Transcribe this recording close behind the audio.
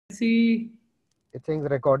see. It saying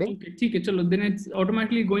recording. Okay, ठीक है, चलो, then it's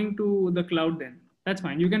automatically going to the cloud then. That's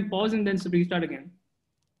fine. You can pause and then restart again.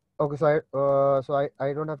 Okay, so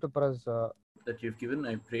I don't have to press. That you've given.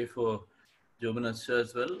 I pray for Jobin Asher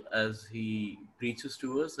as well, as he preaches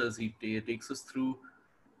to us, as he takes us through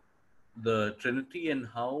the Trinity and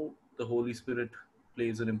how the Holy Spirit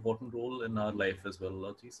plays an important role in our life as well,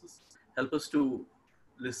 Lord Jesus. Help us to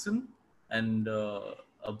listen and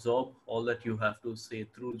absorb all that you have to say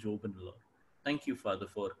through Jobin, Lord. Thank you, Father,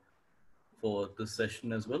 for this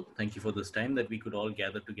session as well. Thank you for this time that we could all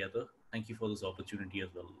gather together. Thank you for this opportunity as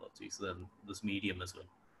well, Lord Jesus, and this medium as well.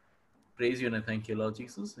 Praise you and I thank you, Lord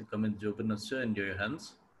Jesus. I commit Jobin Asher into your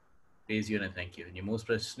hands. Praise you and I thank you. In your most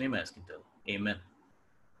precious name, I ask and tell. Amen.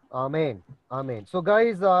 Amen. Amen. So,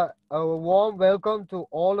 guys, a warm welcome to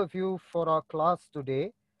all of you for our class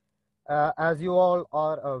today. As you all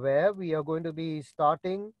are aware, we are going to be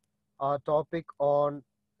starting our topic on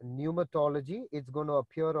pneumatology. It's going to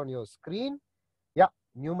appear on your screen. Yeah,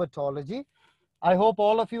 pneumatology. I hope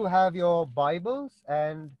all of you have your Bibles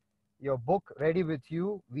and your book ready with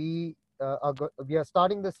you. We are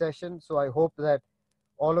starting the session, so I hope that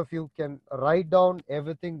all of you can write down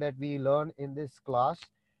everything that we learn in this class.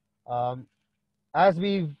 As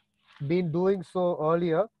we've been doing so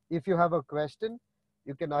earlier, if you have a question,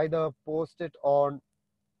 you can either post it on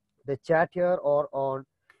the chat here or on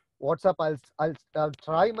WhatsApp. I'll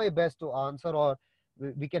try my best to answer, or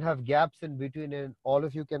we can have gaps in between, and all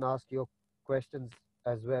of you can ask your questions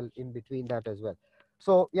as well in between that as well.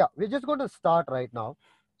 So yeah, we're just going to start right now.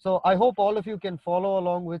 So I hope all of you can follow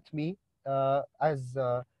along with me as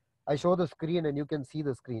I show the screen and you can see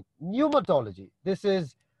the screen. Pneumatology. This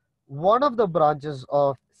is one of the branches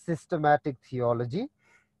of systematic theology,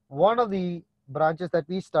 one of the branches that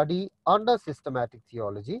we study under systematic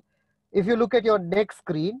theology. If you look at your next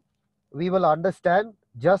screen, we will understand,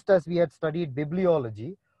 just as we had studied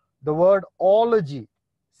bibliology, the word ology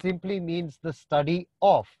simply means the study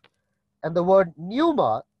of. And the word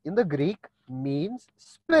pneuma in the Greek means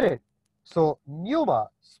spirit. So pneuma,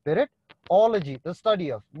 spirit, ology, the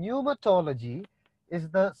study of. Pneumatology is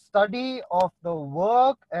the study of the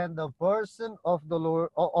work and the person of the Lord,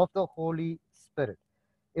 of the Holy Spirit.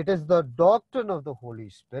 It is the doctrine of the Holy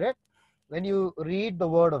Spirit. When you read the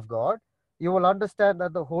Word of God, you will understand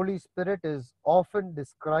that the Holy Spirit is often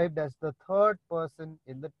described as the third person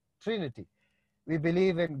in the Trinity. We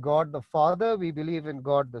believe in God the Father, we believe in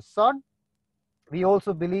God the Son, we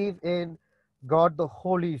also believe in God the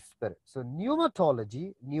Holy Spirit. So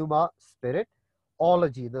pneumatology, pneuma, spirit,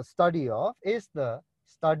 ology, the study of, is the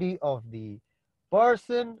study of the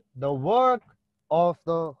person, the work of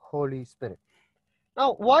the Holy Spirit.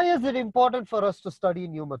 Now, why is it important for us to study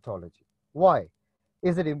pneumatology? Why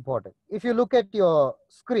is it important? If you look at your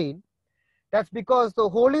screen, that's because the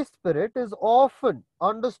Holy Spirit is often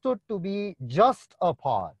understood to be just a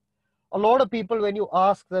power. A lot of people, when you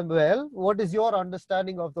ask them, well, what is your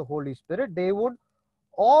understanding of the Holy Spirit? They would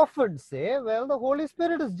often say, well, the Holy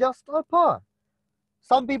Spirit is just a power.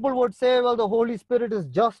 Some people would say, well, the Holy Spirit is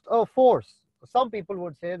just a force. Some people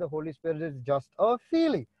would say the Holy Spirit is just a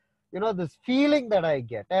feeling. You know, this feeling that I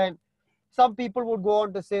get. And some people would go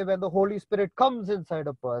on to say, when the Holy Spirit comes inside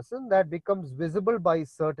a person, that becomes visible by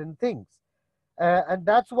certain things. And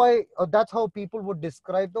that's why, that's how people would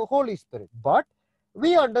describe the Holy Spirit. But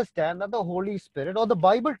we understand that the Holy Spirit, or the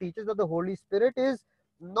Bible teaches that the Holy Spirit is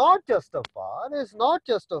not just a power, is not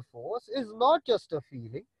just a force, is not just a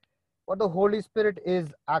feeling, but the Holy Spirit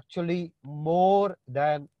is actually more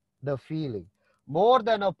than the feeling, more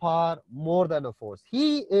than a power, more than a force.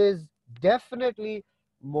 He is definitely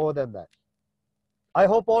more than that. I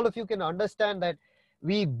hope all of you can understand that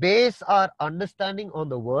we base our understanding on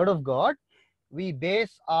the Word of God. We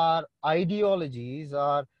base our ideologies,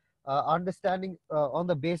 our understanding on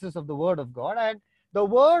the basis of the Word of God. And the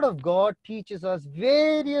Word of God teaches us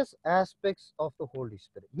various aspects of the Holy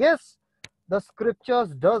Spirit. Yes, the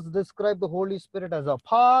scriptures does describe the Holy Spirit as a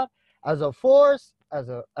power, as a force, as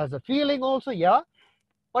a feeling also, yeah,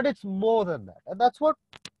 but it's more than that. And that's what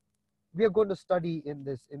we are going to study in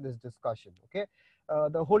this discussion. Okay,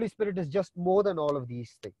 the Holy Spirit is just more than all of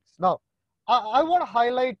these things. Now, I want to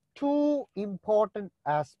highlight two important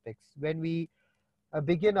aspects when we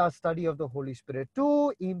begin our study of the Holy Spirit.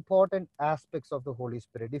 Two important aspects of the Holy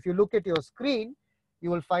Spirit. If you look at your screen, you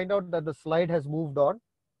will find out that the slide has moved on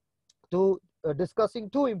to discussing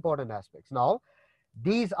two important aspects. Now,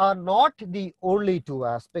 these are not the only two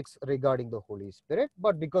aspects regarding the Holy Spirit,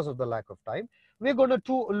 but because of the lack of time, we're going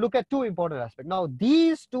to look at two important aspects. Now,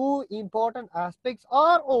 these two important aspects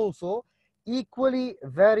are also equally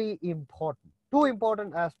very important. Two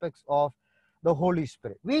important aspects of the Holy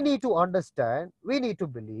Spirit? We need to understand, we need to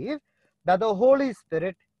believe that the Holy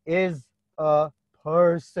Spirit is a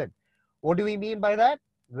person. What do we mean by that?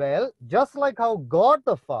 Well, just like how God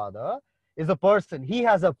the Father is a person, he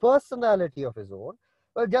has a personality of his own.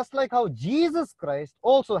 Well, just like how Jesus Christ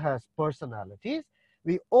also has personalities,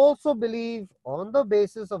 we also believe on the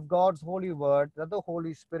basis of God's holy word that the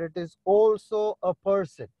Holy Spirit is also a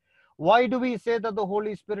person. Why do we say that the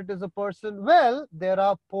Holy Spirit is a person? Well, there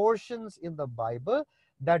are portions in the Bible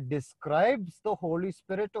that describes the Holy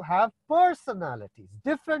Spirit to have personalities,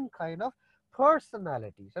 different kind of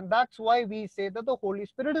personalities. And that's why we say that the Holy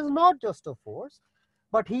Spirit is not just a force,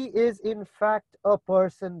 but he is in fact a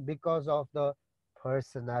person because of the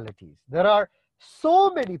personalities. There are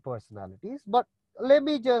so many personalities, but let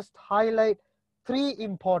me just highlight three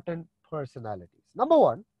important personalities. Number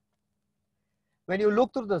one, when you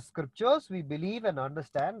look through the scriptures, we believe and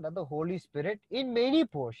understand that the Holy Spirit in many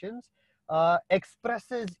portions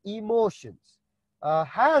expresses emotions,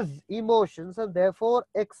 has emotions, and therefore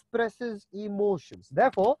expresses emotions.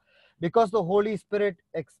 Therefore, because the Holy Spirit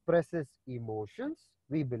expresses emotions,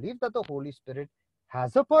 we believe that the Holy Spirit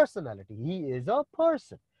has a personality. He is a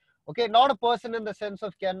person. Okay, not a person in the sense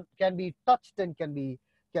of can be touched and can be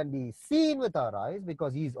seen with our eyes,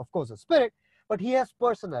 because he's of course a spirit, but he has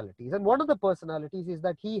personalities. And one of the personalities is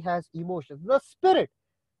that he has emotions. The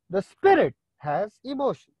spirit has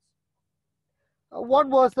emotions.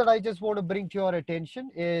 One verse that I just want to bring to your attention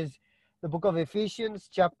is the book of Ephesians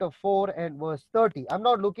chapter 4 and verse 30. I'm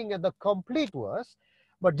not looking at the complete verse,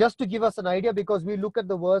 but just to give us an idea, because we look at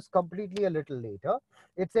the verse completely a little later.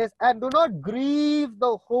 It says, and do not grieve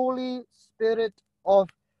the Holy Spirit of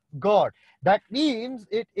God. That means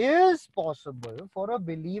it is possible for a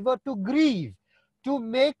believer to grieve, to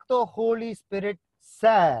make the Holy Spirit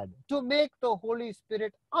sad, to make the Holy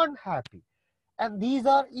Spirit unhappy. And these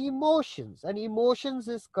are emotions, and emotions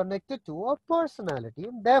is connected to a personality.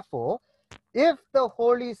 And therefore, if the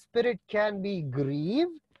Holy Spirit can be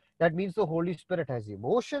grieved, that means the Holy Spirit has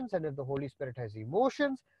emotions. And if the Holy Spirit has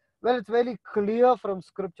emotions, well, it's very clear from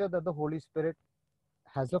scripture that the Holy Spirit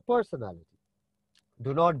has a personality.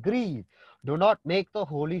 Do not grieve. Do not make the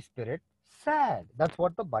Holy Spirit sad. That's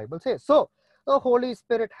what the Bible says. So, the Holy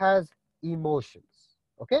Spirit has emotions.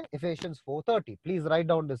 Okay, Ephesians 4:30. Please write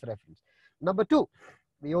down this reference. Number two,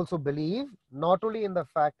 we also believe not only in the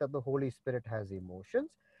fact that the Holy Spirit has emotions,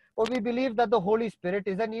 but we believe that the Holy Spirit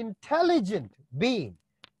is an intelligent being.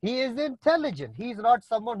 He is intelligent. He is not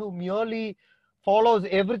someone who merely follows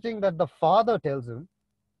everything that the Father tells him.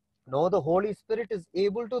 No, the Holy Spirit is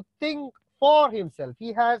able to think for himself.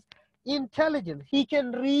 He has intelligence. He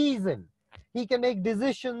can reason. He can make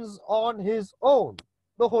decisions on his own.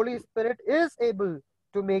 The Holy Spirit is able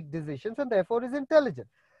to make decisions and therefore is intelligent.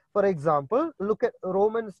 For example, look at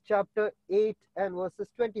Romans chapter 8 and verses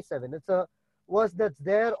 27. It's a verse that's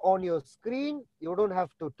there on your screen. You don't have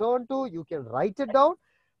to turn to, you can write it down.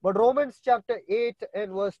 But Romans chapter 8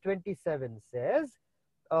 and verse 27 says,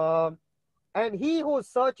 and he who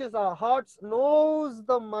searches our hearts knows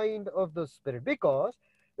the mind of the Spirit, because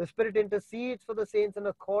the Spirit intercedes for the saints in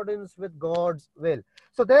accordance with God's will.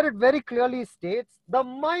 So there it very clearly states the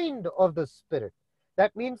mind of the Spirit.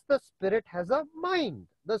 That means the Spirit has a mind.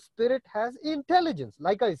 The Spirit has intelligence.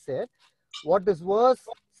 Like I said, what this verse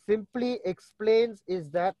simply explains is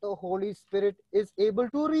that the Holy Spirit is able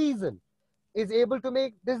to reason, is able to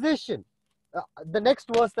make decisions. The next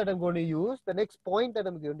verse that I'm going to use, the next point that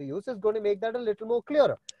I'm going to use is going to make that a little more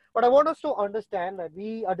clearer. But I want us to understand that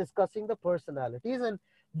we are discussing the personalities, and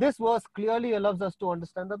this verse clearly allows us to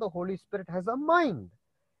understand that the Holy Spirit has a mind.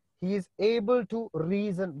 He is able to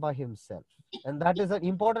reason by himself. And that is an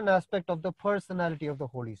important aspect of the personality of the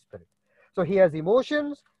Holy Spirit. So he has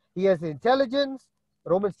emotions, he has intelligence,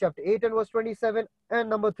 Romans chapter 8 and verse 27. And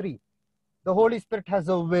number 3, the Holy Spirit has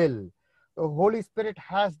a will. The Holy Spirit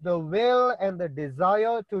has the will and the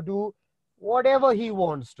desire to do whatever he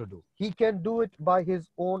wants to do. He can do it by his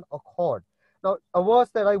own accord. Now, a verse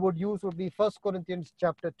that I would use would be 1 Corinthians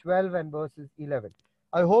chapter 12 and verses 11.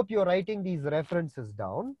 I hope you're writing these references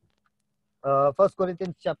down. 1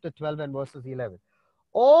 Corinthians chapter 12 and verses 11.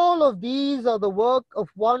 All of these are the work of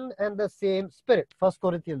one and the same Spirit. 1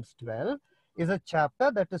 Corinthians 12 is a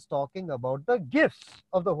chapter that is talking about the gifts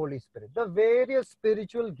of the Holy Spirit, the various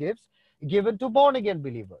spiritual gifts given to born-again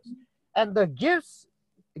believers. And the gifts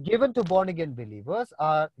given to born-again believers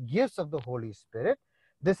are gifts of the Holy Spirit.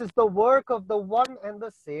 This is the work of the one and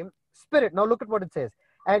the same Spirit. Now look at what it says.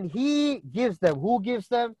 And he gives them. Who gives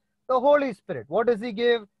them? The Holy Spirit. What does he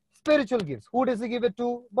give? Spiritual gifts. Who does he give it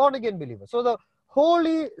to? Born-again believers. So the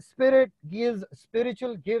Holy Spirit gives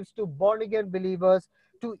spiritual gifts to born-again believers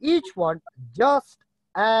to each one just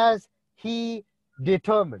as he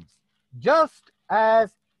determines, just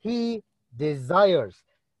as he desires.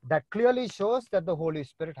 That clearly shows that the Holy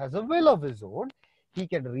Spirit has a will of his own. He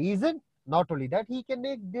can reason. Not only that, he can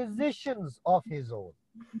make decisions of his own.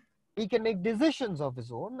 He can make decisions of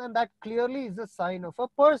his own, and that clearly is a sign of a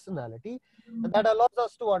personality, and that allows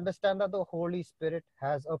us to understand that the Holy Spirit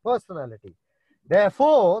has a personality.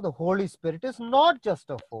 Therefore, the Holy Spirit is not just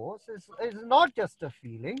a force, is not just a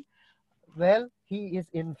feeling. Well, he is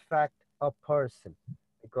in fact a person,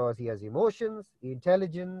 because he has emotions,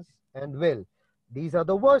 intelligence, and will. These are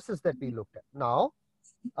the verses that we looked at. Now,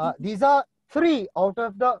 these are 3 out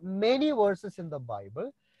of the many verses in the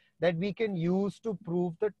Bible that we can use to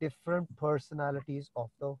prove the different personalities of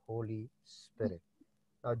the Holy Spirit.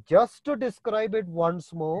 Now, just to describe it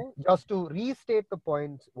once more, just to restate the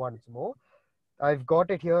points once more, I've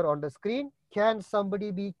got it here on the screen. Can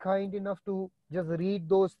somebody be kind enough to just read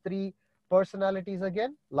those 3 personalities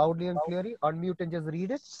again, loudly and clearly? Unmute and just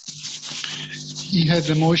read it. He has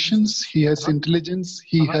emotions, he has intelligence,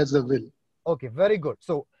 he has a will. Okay, very good.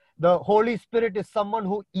 So the Holy Spirit is someone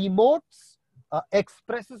who emotes,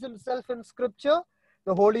 expresses himself in scripture.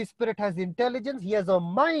 The Holy Spirit has intelligence. He has a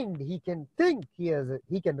mind. He can think.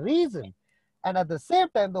 He can reason. And at the same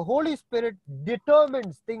time, the Holy Spirit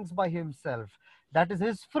determines things by himself. That is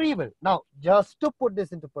his free will. Now, just to put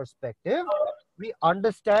this into perspective, we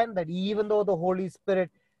understand that even though the Holy Spirit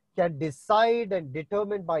can decide and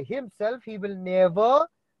determine by himself, he will never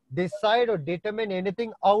decide or determine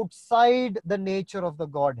anything outside the nature of the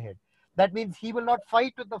Godhead. That means he will not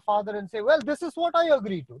fight with the Father and say, well, this is what I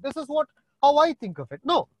agree to. This is how I think of it.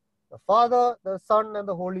 No, the Father, the Son, and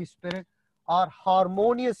the Holy Spirit are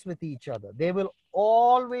harmonious with each other. They will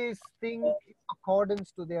always think in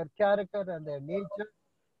accordance to their character and their nature.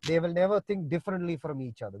 They will never think differently from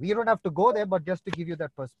each other. We don't have to go there, but just to give you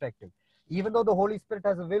that perspective. Even though the Holy Spirit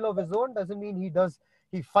has a will of his own, doesn't mean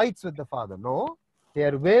he fights with the Father. No,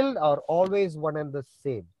 their will are always one and the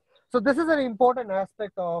same. So this is an important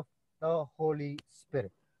aspect of the Holy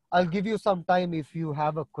Spirit. I'll give you some time if you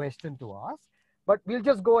have a question to ask, but we'll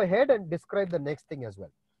just go ahead and describe the next thing as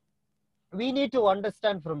well. We need to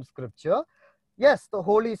understand from scripture, yes, the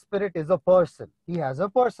Holy Spirit is a person. He has a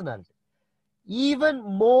personality. Even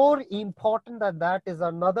more important than that is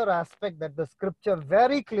another aspect that the scripture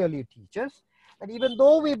very clearly teaches. And even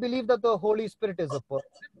though we believe that the Holy Spirit is a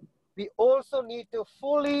person, we also need to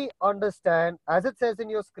fully understand, as it says in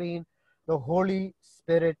your screen, the Holy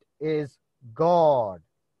Spirit is God.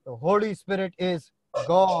 The Holy Spirit is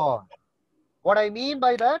God. What I mean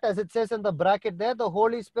by that, as it says in the bracket there, the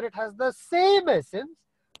Holy Spirit has the same essence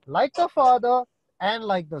like the Father and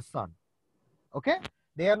like the Son. Okay?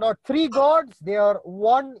 They are not 3 gods. They are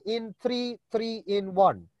 1 in 3, 3 in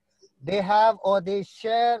 1. They have or they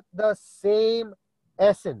share the same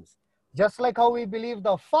essence. Just like how we believe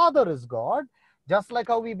the Father is God, just like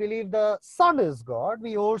how we believe the Son is God,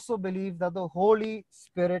 we also believe that the Holy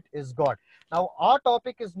Spirit is God. Now, our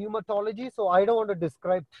topic is pneumatology, so I don't want to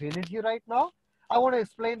describe Trinity right now. I want to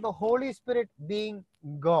explain the Holy Spirit being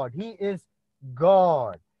God. He is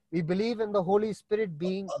God. We believe in the Holy Spirit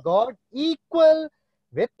being God, equal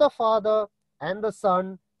with the Father and the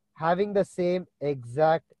Son, having the same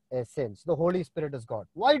exact essence. The Holy Spirit is God.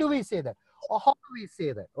 Why do we say that? Or how do we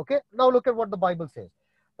say that? Okay, now look at what the Bible says.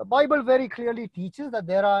 The Bible very clearly teaches that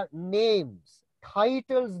there are names,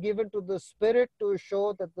 titles given to the Spirit to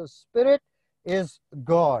show that the Spirit is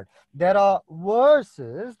God. There are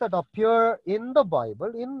verses that appear in the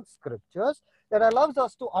Bible, in scriptures, that allows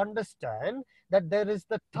us to understand that there is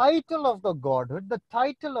the title of the Godhood, the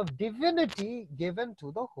title of divinity given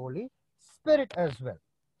to the Holy Spirit as well.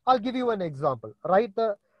 I'll give you an example. Write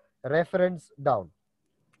the reference down.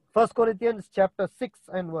 1 Corinthians chapter 6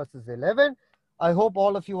 and verses 11. I hope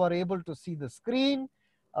all of you are able to see the screen.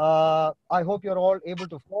 I hope you're all able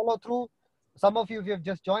to follow through. Some of you, if you have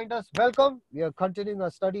just joined us, welcome. We are continuing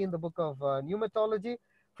our study in the book of pneumatology.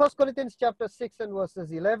 1 Corinthians chapter 6 and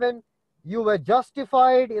verses 11. You were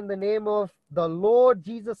justified in the name of the Lord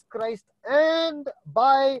Jesus Christ and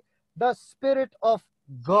by the Spirit of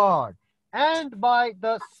God. And by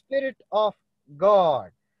the Spirit of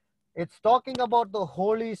God. It's talking about the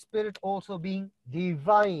Holy Spirit also being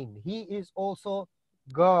divine. He is also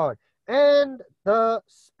God. And the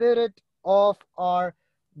Spirit of our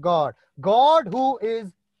God. God who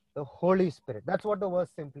is the Holy Spirit. That's what the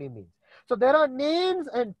verse simply means. So there are names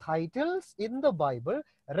and titles in the Bible,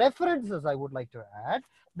 references I would like to add,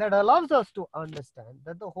 that allows us to understand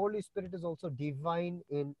that the Holy Spirit is also divine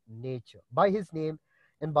in nature by his name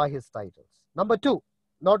and by his titles. Number 2,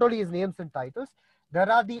 not only his names and titles, There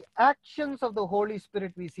are the actions of the Holy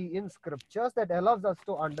Spirit we see in scriptures that allows us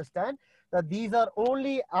to understand that these are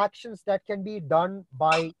only actions that can be done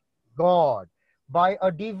by God, by a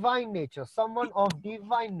divine nature, someone of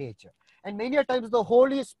divine nature. And many a times the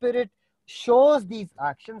Holy Spirit shows these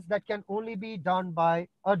actions that can only be done by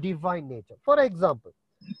a divine nature. For example,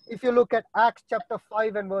 if you look at Acts chapter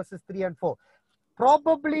 5 and verses 3 and 4,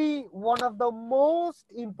 probably one of the most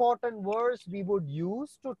important words we would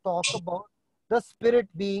use to talk about the Spirit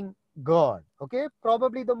being God. Okay,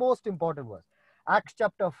 probably the most important verse. Acts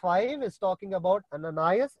chapter 5 is talking about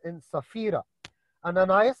Ananias and Sapphira.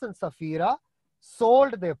 Ananias and Sapphira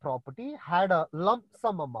sold their property, had a lump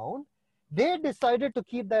sum amount. They decided to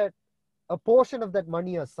keep that a portion of that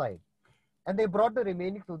money aside, and they brought the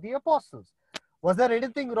remaining to the apostles. Was there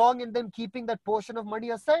anything wrong in them keeping that portion of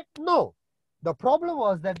money aside? No. The problem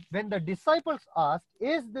was that when the disciples asked,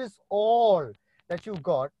 "Is this all that you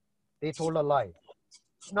got?" they told a lie.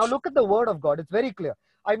 Now look at the word of God. It's very clear.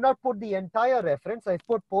 I've not put the entire reference. I've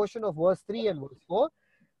put portion of verse 3 and verse 4.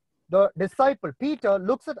 The disciple Peter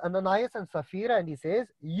looks at Ananias and Sapphira and he says,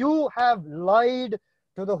 "You have lied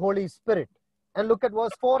to the Holy Spirit." And look at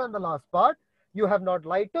verse 4 and the last part. "You have not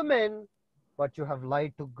lied to men, but you have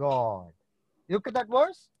lied to God." Look at that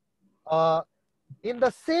verse. In the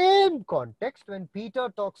same context, when Peter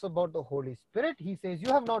talks about the Holy Spirit, he says, "You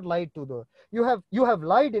have not lied to the, you have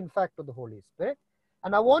lied in fact to the Holy Spirit."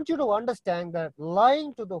 And I want you to understand that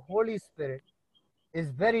lying to the Holy Spirit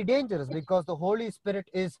is very dangerous because the Holy Spirit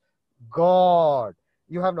is God.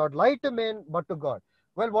 You have not lied to men, but to God.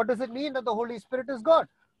 Well, what does it mean that the Holy Spirit is God?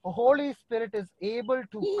 The Holy Spirit is able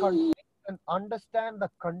to convict and understand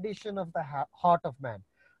the condition of the heart of man.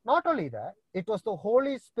 Not only that, it was the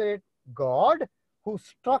Holy Spirit, God, who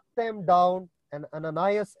struck them down, and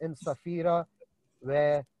Ananias and Sapphira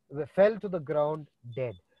fell to the ground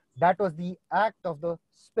dead. That was the act of the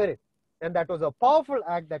Spirit. And that was a powerful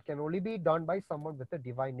act that can only be done by someone with a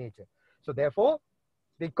divine nature. So therefore,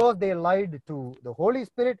 because they lied to the Holy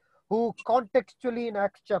Spirit, who contextually in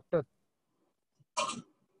Acts chapter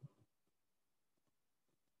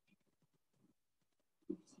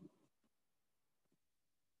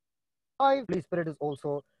 5, Holy Spirit is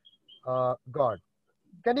also God.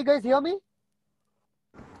 Can you guys hear me?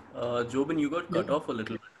 Jobin, you got cut off a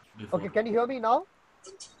little bit before. Okay, can you hear me now?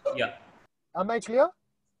 Yeah. Am I clear?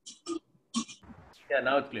 Yeah,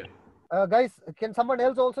 now it's clear. Guys, can someone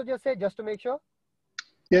else also just say, just to make sure?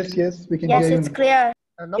 Yes, yes, we can Yes, hear it's you. clear.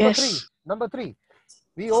 Number three,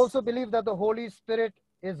 we also believe that the Holy Spirit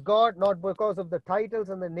is God, not because of the titles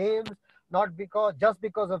and the names, not just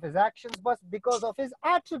because of his actions, but because of his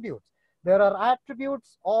attributes. There are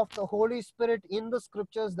attributes of the Holy Spirit in the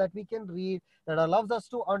scriptures that we can read that allows us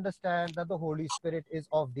to understand that the Holy Spirit is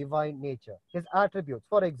of divine nature. His attributes.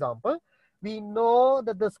 For example, we know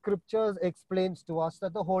that the scriptures explains to us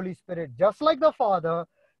that the Holy Spirit, just like the Father,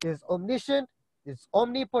 is omniscient, is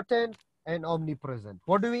omnipotent, and omnipresent.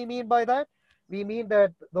 What do we mean by that? We mean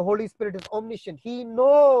that the Holy Spirit is omniscient. He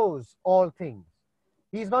knows all things.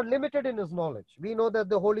 He is not limited in his knowledge. We know that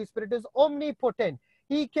the Holy Spirit is omnipotent.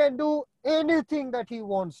 He can do anything that he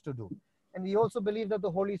wants to do. And we also believe that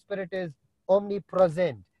the Holy Spirit is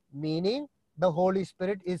omnipresent, meaning the Holy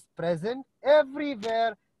Spirit is present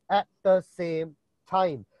everywhere at the same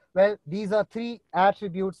time. Well, these are three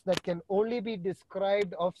attributes that can only be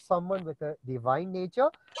described of someone with a divine nature.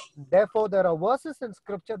 Therefore, there are verses in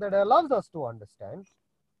scripture that allows us to understand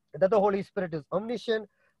that the Holy Spirit is omniscient,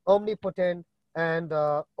 omnipotent, and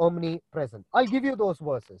omnipresent. I'll give you those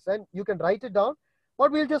verses and you can write it down,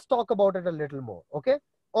 but we'll just talk about it a little more, okay?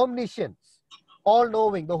 Omniscience,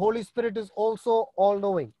 all-knowing. The Holy Spirit is also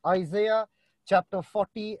all-knowing. Isaiah chapter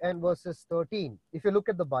 40 and verses 13. If you look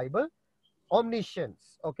at the Bible,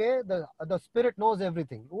 omniscience, okay? The Spirit knows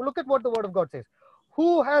everything. Look at what the Word of God says.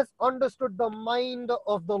 Who has understood the mind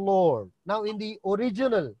of the Lord? Now, in the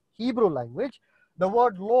original Hebrew language, the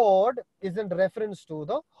word Lord is in reference to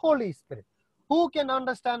the Holy Spirit. Who can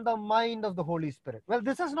understand the mind of the Holy Spirit? Well,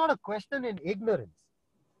 this is not a question in ignorance.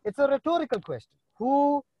 It's a rhetorical question.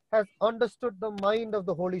 Who has understood the mind of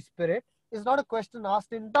the Holy Spirit is not a question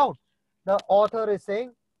asked in doubt. The author is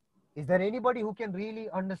saying, is there anybody who can really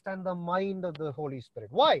understand the mind of the Holy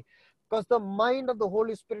Spirit? Why? Because the mind of the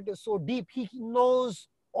Holy Spirit is so deep. He knows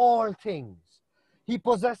all things. He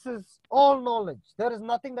possesses all knowledge. There is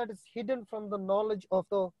nothing that is hidden from the knowledge of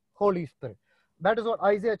the Holy Spirit. That is what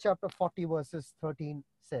Isaiah chapter 40 verses 13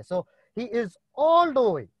 says. So he is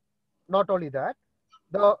all-knowing. Not only that,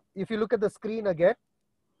 if you look at the screen again,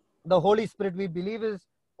 the Holy Spirit we believe is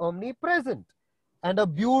omnipresent. And a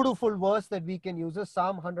beautiful verse that we can use is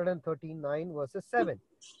Psalm 139 verses 7.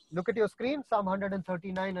 Look at your screen, Psalm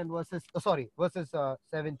 139 and verses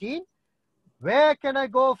 17. Where can I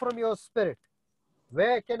go from your spirit?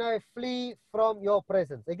 Where can I flee from your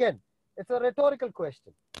presence? Again, it's a rhetorical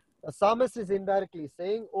question. The psalmist is indirectly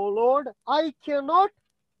saying, "Oh Lord, I cannot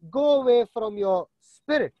go away from your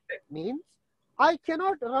spirit." Means I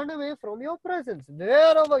cannot run away from your presence.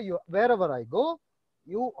 Wherever I go,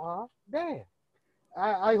 you are there.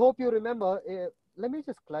 I hope you remember. Let me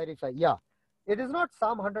just clarify. Yeah, it is not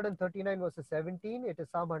Psalm 139 verses 17. It is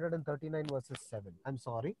Psalm 139 verses 7. I'm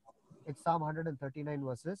sorry. It's Psalm 139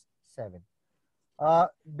 verses 7.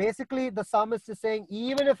 Basically, the psalmist is saying,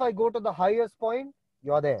 even if I go to the highest point,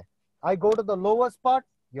 you're there. I go to the lowest part,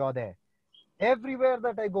 you're there. Everywhere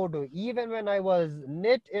that I go to, even when I was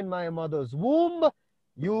knit in my mother's womb,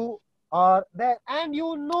 you are there. And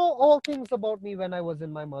you know all things about me when I was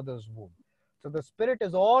in my mother's womb. So the Spirit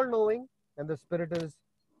is all-knowing and the Spirit is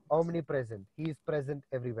omnipresent. He is present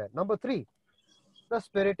everywhere. Number 3, the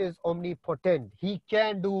Spirit is omnipotent. He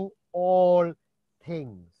can do all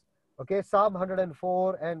things. Okay, Psalm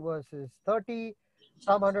 104 and verses 30.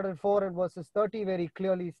 Psalm 104 and verses 30 very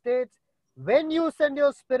clearly states, when you send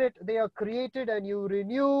your Spirit, they are created and you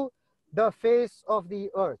renew the face of the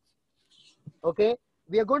earth. Okay,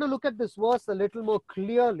 we are going to look at this verse a little more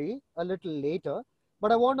clearly a little later,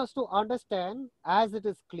 but I want us to understand, as it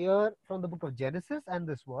is clear from the book of Genesis and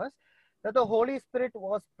this verse, that the Holy Spirit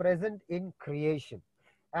was present in creation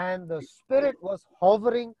and the Spirit was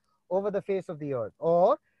hovering over the face of the earth.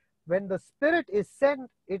 Or when the Spirit is sent,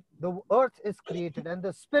 the earth is created and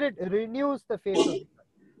the Spirit renews the face of the earth.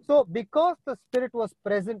 So because the Spirit was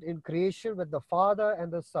present in creation with the Father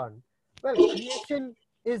and the Son, well, creation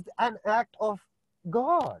is an act of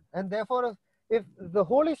God. And therefore, if the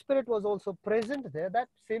Holy Spirit was also present there, that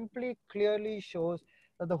simply clearly shows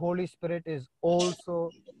that the Holy Spirit is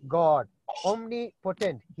also God,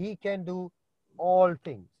 omnipotent. He can do all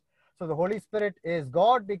things. So the Holy Spirit is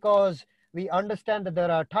God because we understand that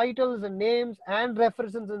there are titles and names and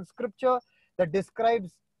references in Scripture that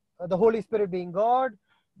describes the Holy Spirit being God.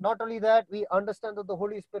 Not only that, we understand that the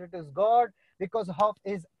Holy Spirit is God because of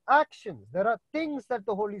his actions. There are things that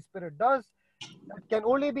the Holy Spirit does that can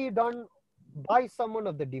only be done by someone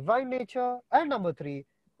of the divine nature. And number 3,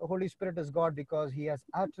 the Holy Spirit is God because he has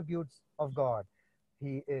attributes of God.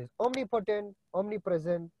 He is omnipotent,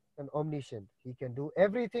 omnipresent, and omniscient. He can do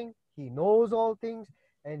everything. He knows all things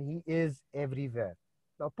and he is everywhere.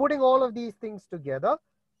 Now, putting all of these things together,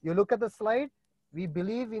 you look at the slide, we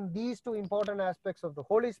believe in these 2 important aspects of the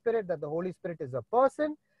Holy Spirit, that the Holy Spirit is a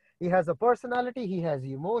person. He has a personality. He has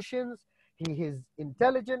emotions. He is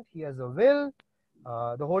intelligent. He has a will.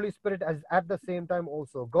 The Holy Spirit is at the same time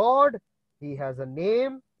also God. He has a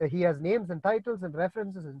name. He has names and titles and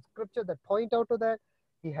references in Scripture that point out to that.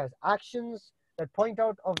 He has actions that point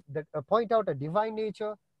out a divine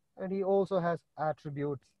nature, and he also has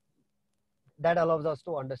attributes that allows us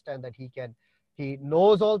to understand that he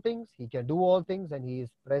knows all things, he can do all things, and he is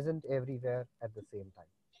present everywhere at the same time.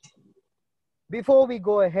 Before we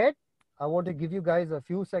go ahead, I want to give you guys a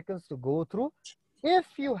few seconds to go through.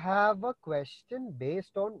 If you have a question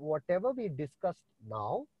based on whatever we discussed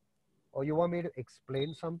now, or you want me to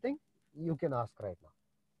explain something, you can ask right now.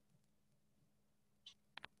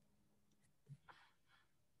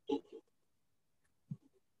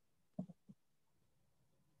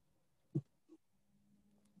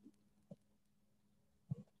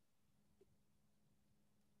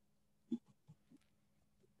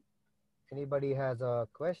 Anybody has a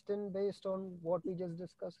question based on what we just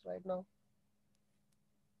discussed right now?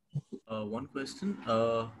 One question.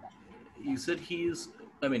 You said he is,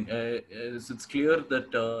 I mean, it's clear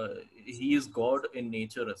that he is God in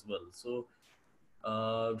nature as well. So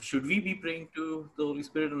should we be praying to the Holy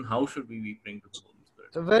Spirit, and how should we be praying to the Holy Spirit?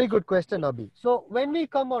 It's a very good question, Abhi. So when we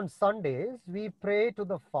come on Sundays, we pray to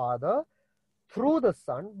the Father through the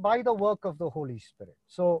Son by the work of the Holy Spirit.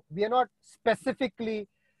 So we are not specifically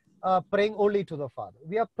praying only to the Father.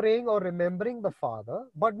 We are praying or remembering the Father,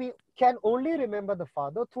 but we can only remember the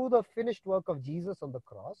Father through the finished work of Jesus on the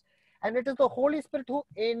cross. And it is the Holy Spirit who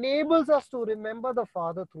enables us to remember the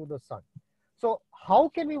Father through the Son. So how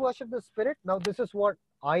can we worship the Spirit? Now, this is what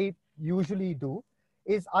I usually do,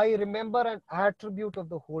 is I remember an attribute of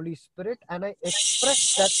the Holy Spirit and I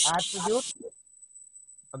express that attribute.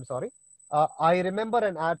 I remember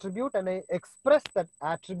an attribute and I express that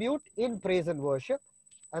attribute in praise and worship.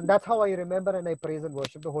 And that's how I remember and I praise and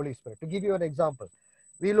worship the Holy Spirit. To give you an example,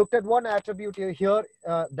 we looked at one attribute here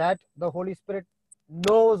that the Holy Spirit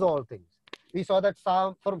knows all things. We saw that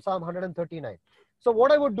from Psalm 139. So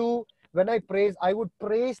what I would do when I praise, I would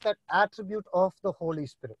praise that attribute of the Holy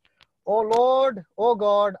Spirit. Oh Lord, oh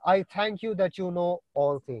God, I thank you that you know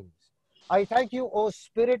all things. I thank you, oh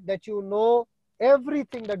Spirit, that you know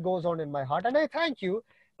everything that goes on in my heart. And I thank you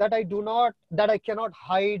that I cannot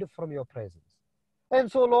hide from your presence.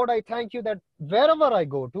 And so, Lord, I thank you that wherever I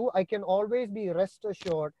go to, I can always be rest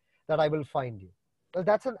assured that I will find you. Well,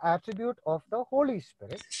 that's an attribute of the Holy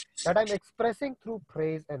Spirit that I'm expressing through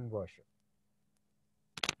praise and worship.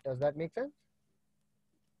 Does that make sense?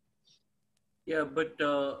 Yeah, but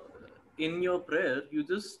in your prayer, you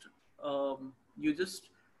just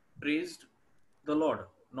praised the Lord,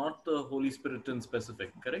 not the Holy Spirit in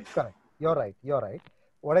specific, correct? Correct. You're right. You're right.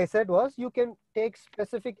 What I said was you can take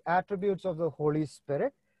specific attributes of the Holy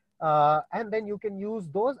Spirit, and then you can use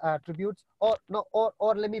those attributes, or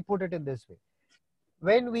let me put it in this way.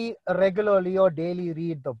 When we regularly or daily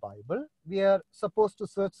read the Bible, we are supposed to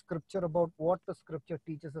search scripture about what the scripture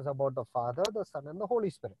teaches us about the Father, the Son, and the Holy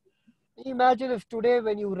Spirit. Imagine if today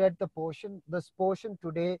when you read this portion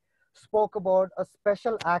today spoke about a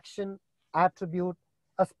special action, attribute,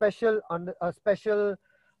 a special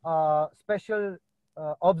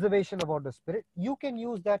observation about the Spirit, you can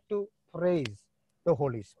use that to praise the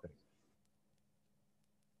Holy Spirit.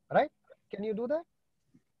 Right? Can you do that?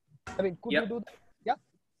 I mean, could you do that? Yeah.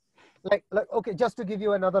 Like, okay, just to give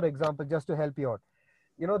you another example, just to help you out.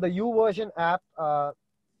 You know, the YouVersion app,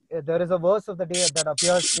 there is a verse of the day that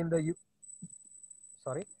appears in the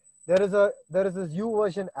there is this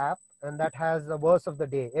YouVersion app, and that has a verse of the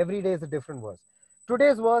day. Every day is a different verse.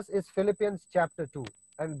 Today's verse is Philippians chapter 2.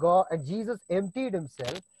 And Jesus emptied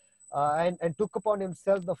himself and took upon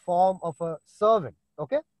himself the form of a servant.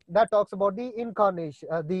 Okay, that talks about the incarnation,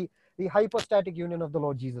 the hypostatic union of the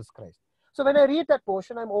Lord Jesus Christ. So when I read that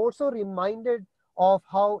portion, I'm also reminded of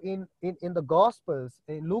how in the Gospels,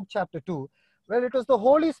 in Luke chapter 2, where it was the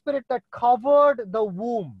Holy Spirit that covered the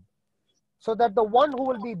womb, so that the one who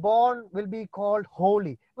will be born will be called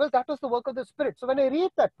holy. Well, that was the work of the Spirit. So when I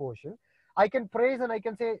read that portion, I can praise and I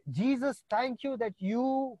can say, Jesus, thank you that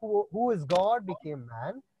you who is God became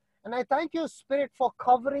man. And I thank you, Spirit, for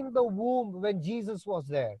covering the womb when Jesus was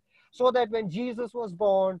there, so that when Jesus was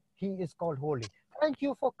born, he is called holy. Thank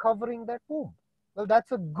you for covering that womb. Well,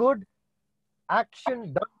 that's a good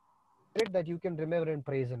action done that you can remember in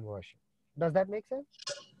praise and worship. Does that make sense?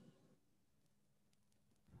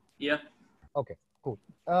 Yeah. Okay, cool.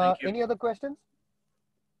 Thank you. Any other questions?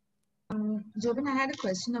 Jobin, I had a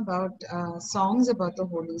question about songs about the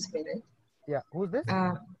Holy Spirit. Yeah, who's this?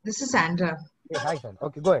 This is Sandra. Hey, hi, Sandra.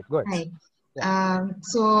 Okay, go ahead. Hi. Yeah.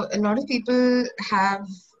 So a lot of people have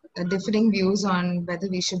differing views on whether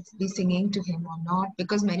we should be singing to him or not,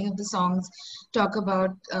 because many of the songs talk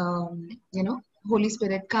about, Holy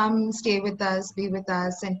Spirit, come, stay with us, be with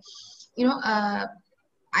us. And,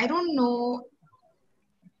 I don't know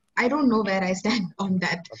where I stand on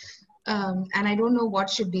that. Okay. And I don't know what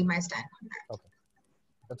should be my stand on that. Okay.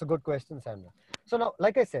 That's a good question, Sandra. So now,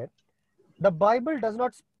 like I said, the Bible does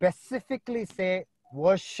not specifically say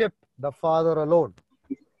worship the Father alone.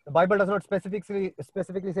 The Bible does not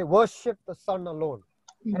specifically say worship the Son alone.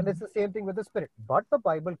 Mm-hmm. And it's the same thing with the Spirit. But the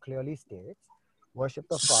Bible clearly states worship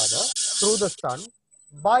the Father through the Son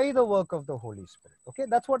by the work of the Holy Spirit. Okay,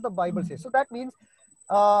 that's what the Bible says. So that means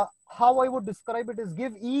how I would describe it is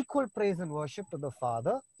give equal praise and worship to the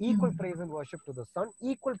Father, equal praise and worship to the Son,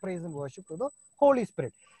 equal praise and worship to the Holy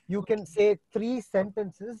Spirit. You can say 3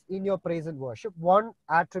 sentences in your praise and worship, one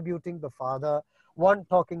attributing the Father, one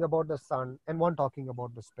talking about the Son, and one talking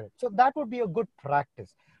about the Spirit. So that would be a good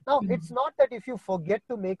practice. Now, it's not that if you forget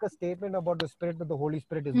to make a statement about the Spirit that the Holy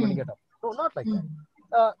Spirit is going to get up. No, not like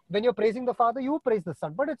that. When you're praising the Father, you praise the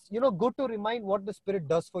Son. But it's, good to remind what the Spirit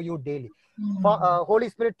does for you daily. Holy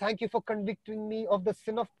Spirit, thank you for convicting me of the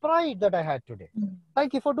sin of pride that I had today.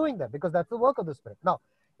 Thank you for doing that, because that's the work of the Spirit. Now,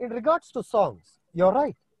 in regards to songs, you're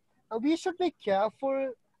right. Now, we should be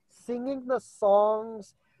careful singing the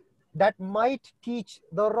songs that might teach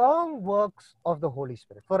the wrong works of the Holy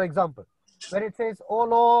Spirit. For example, when it says, oh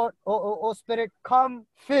Lord, oh Spirit, come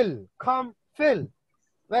fill.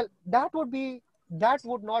 Well, that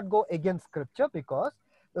would not go against Scripture, because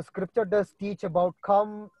the Scripture does teach about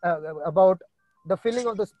about the filling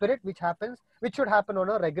of the Spirit, which should happen on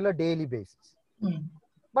a regular daily basis.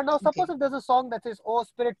 But now suppose if there's a song that says, oh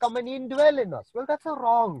Spirit, come and indwell in us. Well, that's a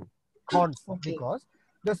wrong concept, because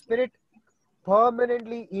the Spirit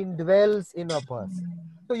permanently indwells in a person.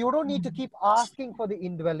 So you don't need to keep asking for the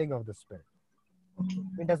indwelling of the Spirit. I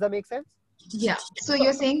mean, does that make sense? Yeah. So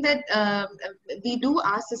you're saying that we do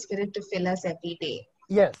ask the Spirit to fill us every day.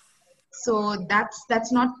 Yes. So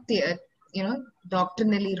that's not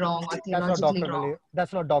doctrinally wrong or theologically wrong.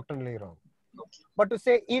 That's not doctrinally wrong. Okay. But to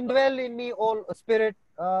say, indwell in me, all Spirit,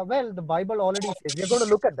 well, the Bible already says, we're going to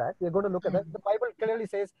look at that. We're going to look at that. The Bible clearly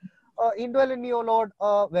says, indwell in me, O Lord.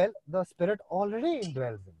 Well, the Spirit already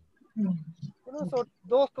indwells in me. So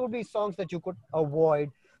those could be songs that you could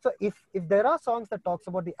avoid. So if there are songs that talks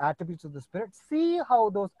about the attributes of the Spirit, see how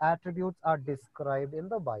those attributes are described in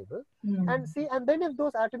the Bible, and then if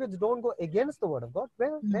those attributes don't go against the Word of God,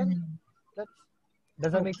 well, then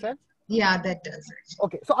does that make sense? Yeah, that does.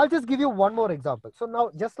 Okay, so I'll just give you one more example. So now,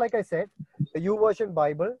 just like I said, the YouVersion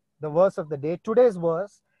Bible, the verse of the day, today's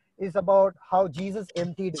verse is about how Jesus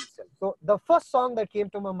emptied himself. So the first song that came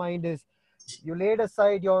to my mind is, you laid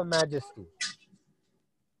aside your majesty.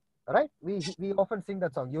 Right? We often sing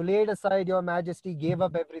that song. You laid aside your majesty, gave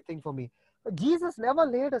up everything for me. But Jesus never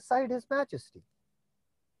laid aside his majesty.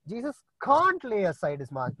 Jesus can't lay aside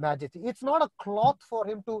his majesty. It's not a cloth for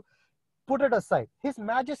him to put it aside. His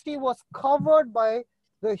majesty was covered by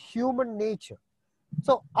the human nature.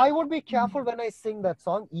 So I would be careful when I sing that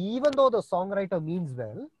song, even though the songwriter means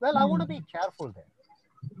well. Well, I want to be careful there.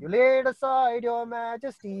 You laid aside your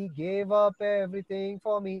majesty, gave up everything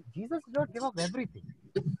for me. Jesus did not give up everything.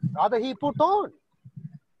 Rather, he put on.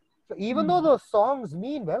 So even though those songs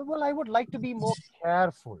mean well, I would like to be more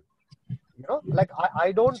careful. Like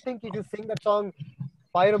I don't think if you sing that song,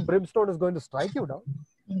 fire and brimstone is going to strike you down,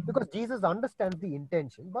 because Jesus understands the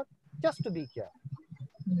intention, but just to be careful.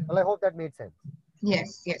 Well, I hope that made sense.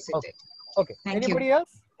 Yes, it did. Okay. Thank Anybody you.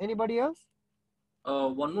 else? Anybody else?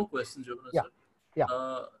 One more question, Jovana. Yeah.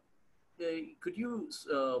 Could you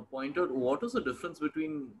point out what is the difference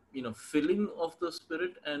between filling of the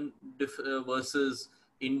Spirit and versus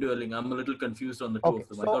indwelling? I'm a little confused on the two of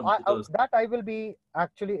them. So that I will be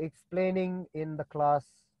actually explaining in the class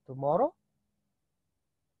tomorrow.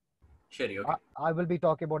 Sure, okay. I will be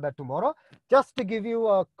talking about that tomorrow. Just to give you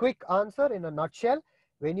a quick answer in a nutshell,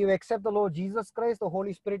 when you accept the Lord Jesus Christ, the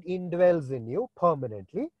Holy Spirit indwells in you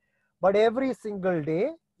permanently. But every single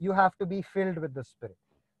day, you have to be filled with the Spirit.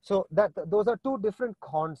 So those are two different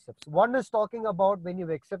concepts. One is talking about when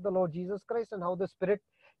you accept the Lord Jesus Christ and how the Spirit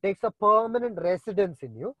takes a permanent residence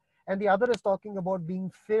in you. And the other is talking about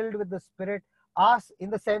being filled with the Spirit, in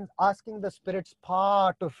the sense asking the Spirit's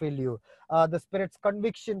power to fill you, the Spirit's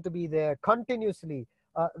conviction to be there continuously.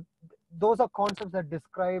 Those are concepts that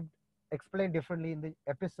explained differently in the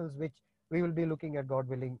epistles, which we will be looking at, God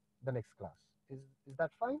willing, the next class. Is that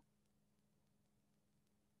fine?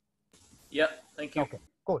 Yeah, thank you. Okay,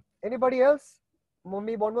 cool. Anybody else?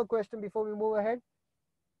 Maybe one more question before we move ahead.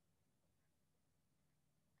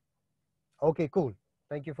 Okay, cool.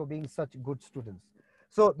 Thank you for being such good students.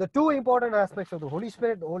 So the two important aspects of the Holy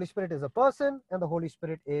Spirit is a person and the Holy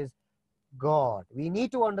Spirit is God. We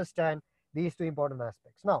need to understand these two important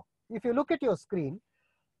aspects. Now, if you look at your screen,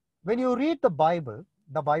 when you read the Bible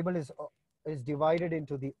is divided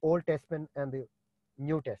into the Old Testament and the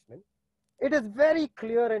New Testament. It is very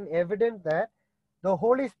clear and evident that the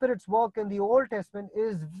Holy Spirit's work in the Old Testament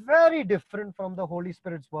is very different from the Holy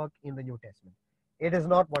Spirit's work in the New Testament. It is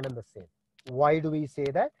not one and the same. Why do we say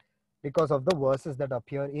that? Because of the verses that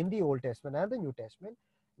appear in the Old Testament and the New Testament.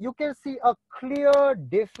 You can see a clear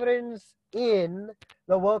difference in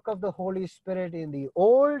the work of the Holy Spirit in the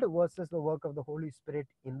Old versus the work of the Holy Spirit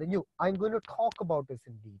in the New. I'm going to talk about this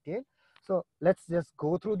in detail. So let's just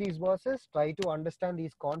go through these verses, try to understand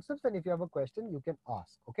these concepts, and if you have a question, you can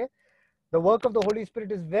ask, okay? The work of the Holy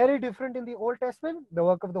Spirit is very different in the Old Testament. The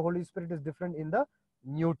work of the Holy Spirit is different in the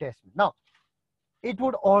New Testament. Now, it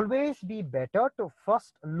would always be better to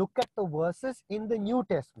first look at the verses in the New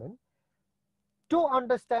Testament to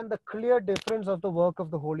understand the clear difference of the work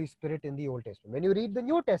of the Holy Spirit in the Old Testament. When you read the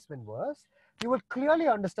New Testament verse, you will clearly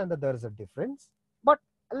understand that there is a difference. But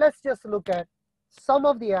let's just look at some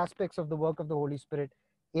of the aspects of the work of the Holy Spirit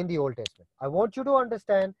in the Old Testament. I want you to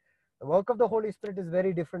understand the work of the Holy Spirit is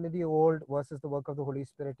very different in the Old versus the work of the Holy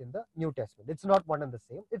Spirit in the New Testament. It's not one and the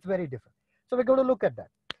same. It's very different. So we're going to look at that.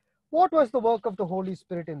 What was the work of the Holy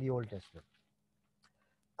Spirit in the Old Testament?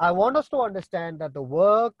 I want us to understand that the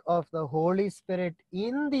work of the Holy Spirit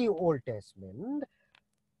in the Old Testament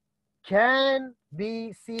can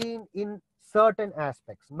be seen in certain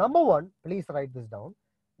aspects. Number one, please write this down.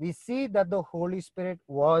 We see that the Holy Spirit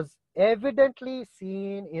was evidently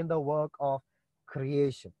seen in the work of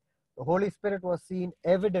creation. The Holy Spirit was seen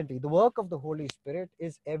evidently. The work of the Holy Spirit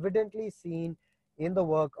is evidently seen in the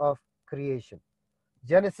work of creation.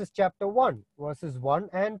 Genesis chapter 1, verses 1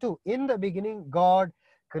 and 2. In the beginning, God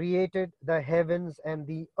created the heavens and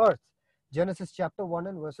the earth. Genesis chapter 1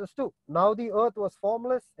 and verses 2. Now the earth was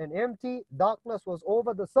formless and empty. Darkness was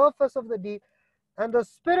over the surface of the deep, and the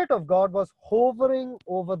Spirit of God was hovering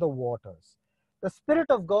over the waters. The Spirit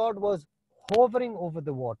of God was hovering over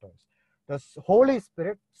the waters. The Holy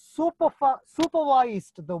Spirit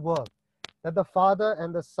supervised the work that the Father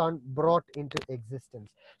and the Son brought into existence.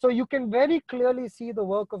 So you can very clearly see the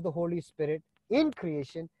work of the Holy Spirit in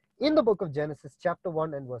creation in the book of Genesis chapter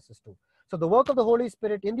 1 and verses 2. So the work of the Holy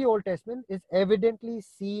Spirit in the Old Testament is evidently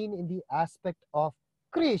seen in the aspect of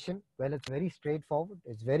creation. Well, it's very straightforward.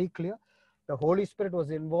 It's very clear. The Holy Spirit was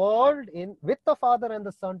involved in with the Father and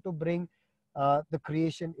the Son to bring the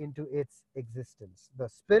creation into its existence. The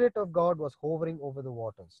Spirit of God was hovering over the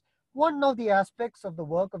waters. One of the aspects of the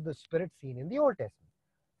work of the Spirit seen in the Old Testament.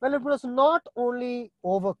 Well, it was not only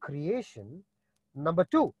over creation. Number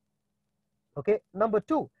two,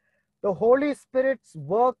 the Holy Spirit's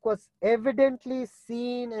work was evidently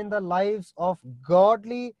seen in the lives of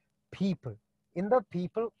godly people, in the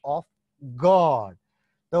people of God.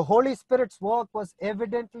 The Holy Spirit's work was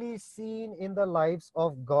evidently seen in the lives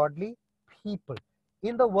of godly people,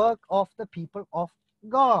 in the work of the people of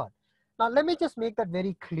God. Now, let me just make that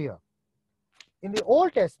very clear. In the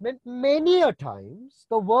Old Testament, many a times,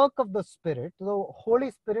 the work of the Spirit, the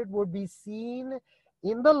Holy Spirit would be seen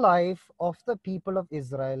in the life of the people of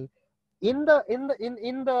Israel, in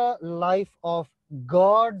the life of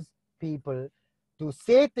God's people, to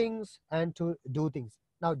say things and to do things.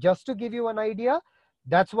 Now, just to give you an idea,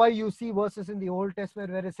 that's why you see verses in the Old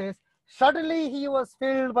Testament where it says, suddenly he was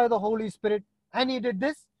filled by the Holy Spirit and he did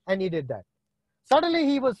this and he did that. Suddenly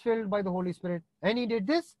he was filled by the Holy Spirit and he did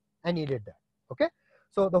this and he did that. Okay?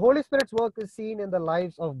 So the Holy Spirit's work is seen in the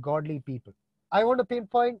lives of godly people. I want to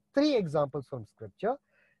pinpoint 3 examples from Scripture.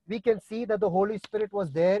 We can see that the Holy Spirit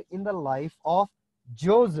was there in the life of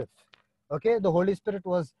Joseph. Okay? The Holy Spirit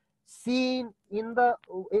was seen in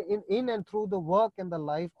and through the work and the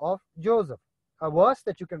life of Joseph. A verse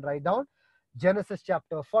that you can write down, Genesis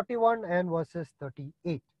chapter 41 and verses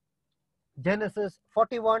 38. Genesis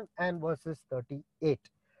 41 and verses 38.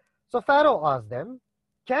 So Pharaoh asked them,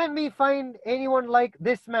 can we find anyone like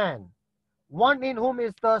this man, one in whom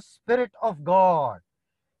is the Spirit of God?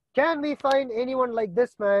 Can we find anyone like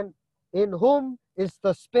this man in whom is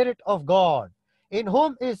the Spirit of God? In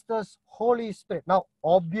whom is the Holy Spirit? Now,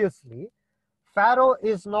 obviously, Pharaoh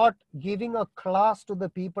is not giving a class to the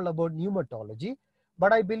people about pneumatology,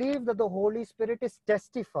 but I believe that the Holy Spirit is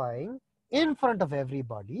testifying in front of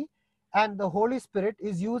everybody, and the Holy Spirit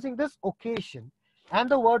is using this occasion and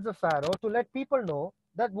the words of Pharaoh to let people know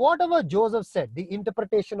that whatever Joseph said, the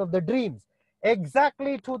interpretation of the dreams,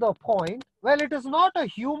 exactly to the point, well, it is not a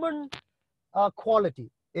human quality.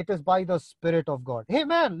 It is by the Spirit of God. Hey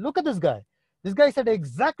man, look at this guy. This guy said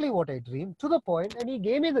exactly what I dreamed, to the point, and he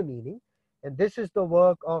gave me the meaning. And this is the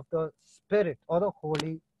work of the Spirit or the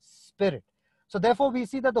Holy Spirit. So therefore, we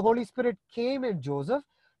see that the Holy Spirit came in Joseph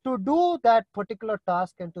to do that particular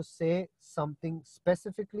task and to say something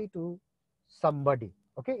specifically to somebody,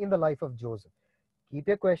 okay, in the life of Joseph. Keep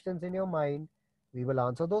your questions in your mind. We will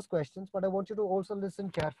answer those questions, but I want you to also listen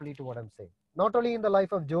carefully to what I'm saying. Not only in the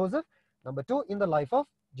life of Joseph, number 2, in the life of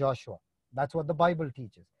Joshua. That's what the Bible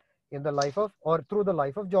teaches. In the life of, or through the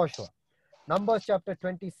life of Joshua. Numbers chapter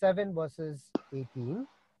 27 verses 18.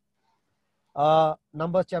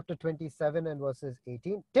 Numbers chapter 27 and verses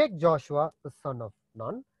 18. Take Joshua, the son of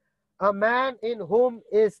Nun, a man in whom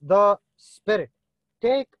is the Spirit.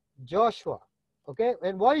 Take Joshua. Okay,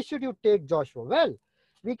 and why should you take Joshua? Well,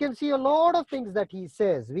 we can see a lot of things that he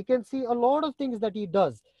says. We can see a lot of things that he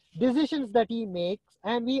does, decisions that he makes,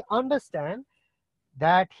 and we understand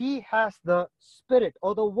that he has the Spirit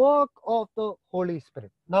or the work of the Holy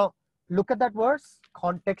Spirit. Now, look at that verse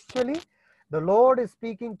contextually. The Lord is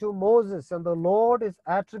speaking to Moses, and the Lord is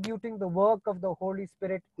attributing the work of the Holy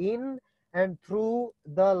Spirit in and through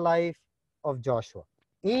the life of Joshua.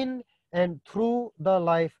 In and through the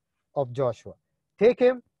life of Joshua. Take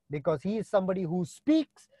him because he is somebody who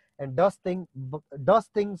speaks and does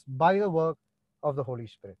things by the work of the Holy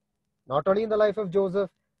Spirit. Not only in the life of Joseph,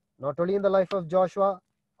 not only in the life of Joshua,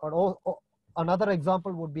 or another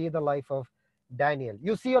example would be the life of Daniel.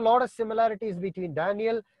 You see a lot of similarities between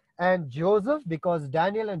Daniel and Joseph, because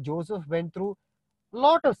Daniel and Joseph went through a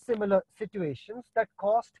lot of similar situations that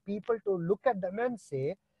caused people to look at them and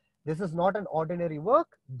say, this is not an ordinary work,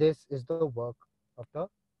 this is the work of the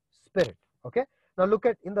Spirit. Okay, now look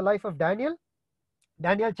at in the life of Daniel,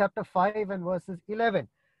 Daniel chapter 5 and verses 11.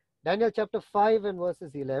 Daniel chapter 5 and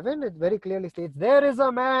verses 11, it very clearly states, there is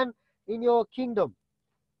a man in your kingdom.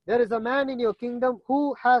 There is a man in your kingdom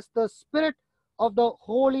who has the Spirit of the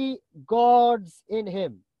holy gods in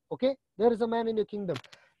him. Okay, there is a man in your kingdom.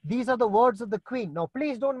 These are the words of the queen. Now,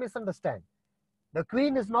 please don't misunderstand. The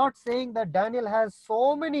queen is not saying that Daniel has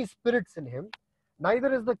so many spirits in him.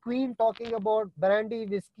 Neither is the queen talking about brandy,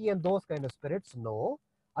 whiskey, and those kind of spirits. No.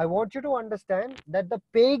 I want you to understand that the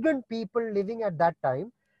pagan people living at that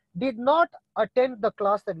time did not attend the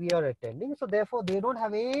class that we are attending. So therefore, they don't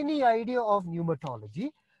have any idea of pneumatology.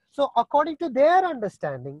 So according to their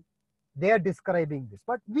understanding, they are describing this.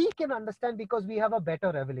 But we can understand because we have a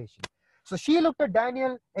better revelation. So she looked at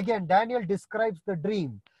Daniel. Again, Daniel describes the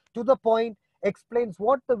dream to the point, explains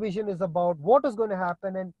what the vision is about, what is going to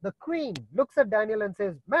happen. And the queen looks at Daniel and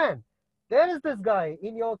says, man, there is this guy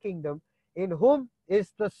in your kingdom in whom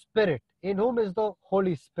is the Spirit, in whom is the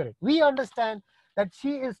Holy Spirit. We understand that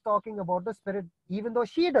she is talking about the Spirit, even though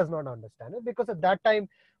she does not understand it, because at that time,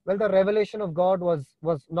 well, the revelation of God was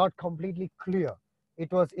not completely clear.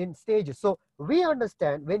 It was in stages. So we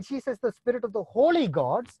understand when she says the Spirit of the holy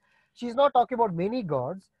gods, she's not talking about many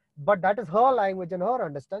gods, but that is her language and her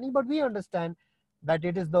understanding. But we understand that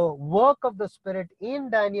it is the work of the Spirit in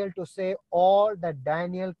Daniel to say all that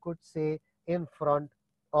Daniel could say in front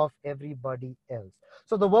of everybody else.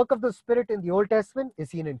 So the work of the Spirit in the Old Testament is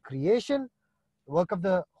seen in creation. The work of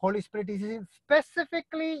the Holy Spirit is seen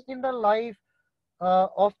specifically in the life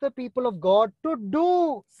of the people of God to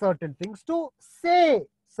do certain things, to say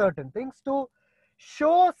certain things, to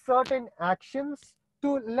show certain actions,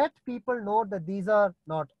 to let people know that these are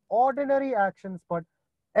not ordinary actions but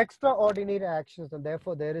extraordinary actions, and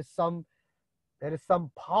therefore there is some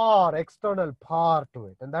power, external power to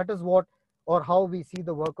it. And that is what or how we see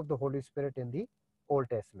the work of the Holy Spirit in the Old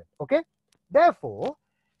Testament. Okay, therefore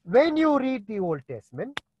when you read the Old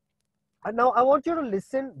Testament, and now I want you to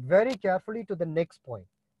listen very carefully to the next point,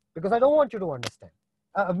 because I don't want you to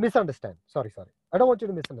misunderstand. Sorry. I don't want you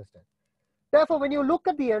to misunderstand. Therefore, when you look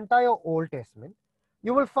at the entire Old Testament,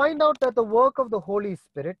 you will find out that the work of the Holy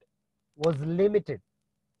Spirit was limited.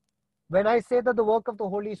 When I say that the work of the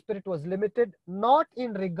Holy Spirit was limited, not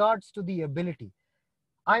in regards to the ability.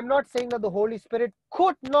 I'm not saying that the Holy Spirit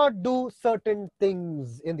could not do certain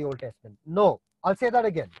things in the Old Testament. No, I'll say that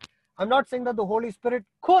again. I'm not saying that the Holy Spirit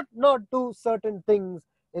could not do certain things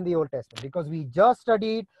in the Old Testament, because we just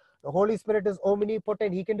studied the Holy Spirit is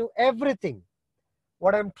omnipotent. He can do everything.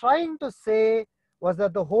 What I'm trying to say was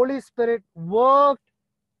that the Holy Spirit worked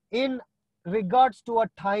in regards to a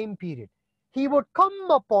time period. He would come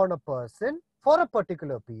upon a person for a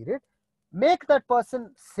particular period, make that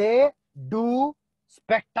person say, do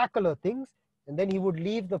spectacular things, and then he would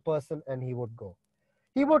leave the person and he would go.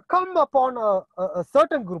 He would come upon a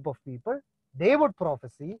certain group of people, they would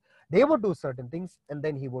prophesy, they would do certain things, and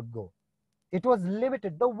then he would go. It was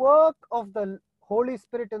limited. The work of the Holy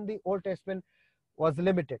Spirit in the Old Testament was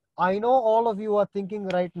limited. I know all of you are thinking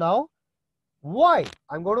right now, why?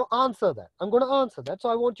 I'm going to answer that. So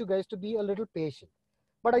I want you guys to be a little patient.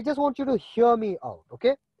 But I just want you to hear me out,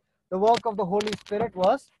 okay? The work of the Holy Spirit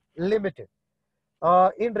was limited.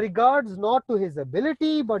 In regards not to his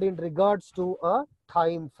ability, but in regards to a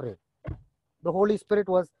time frame. The Holy Spirit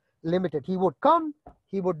was limited. He would come,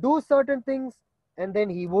 he would do certain things, and then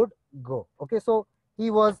he would go. Okay, so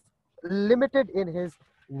he was limited in his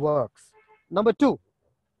works. Number two,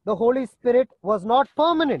 the Holy Spirit was not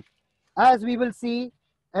permanent, as we will see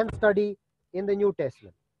and study in the New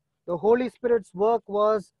Testament. The Holy Spirit's work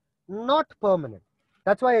was not permanent.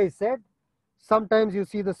 That's why I said sometimes you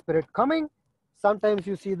see the Spirit coming, sometimes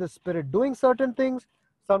you see the Spirit doing certain things,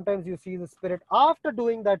 sometimes you see the Spirit after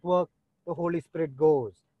doing that work, the Holy Spirit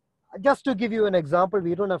goes. Just to give you an example,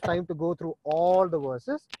 we don't have time to go through all the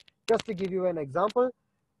verses. Just to give you an example,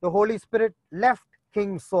 the Holy Spirit left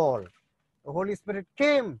King Saul. The Holy Spirit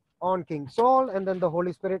came on King Saul, and then the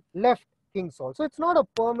Holy Spirit left King Saul. So it's not a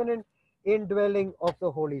permanent indwelling of the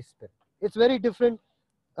Holy Spirit. It's very different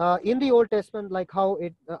in the Old Testament, like how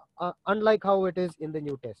it, unlike how it is in the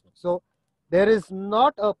New Testament. So there is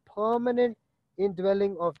not a permanent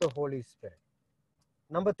indwelling of the Holy Spirit.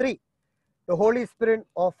 Number three, the Holy Spirit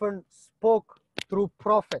often spoke through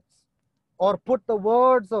prophets or put the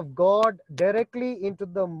words of God directly into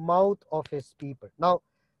the mouth of his people. Now,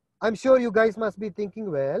 I'm sure you guys must be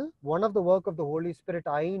thinking, well, one of the work of the Holy Spirit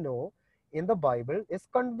I know in the Bible is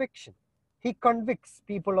conviction. He convicts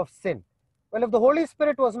people of sin. Well, if the Holy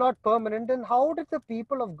Spirit was not permanent, then how did the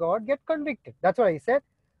people of God get convicted? That's what I said.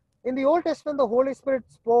 In the Old Testament, the Holy Spirit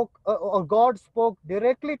spoke, or God spoke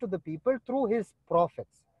directly to the people through his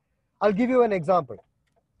prophets. I'll give you an example.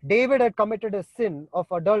 David had committed a sin of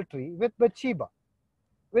adultery with Bathsheba.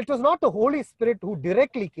 Well, it was not the Holy Spirit who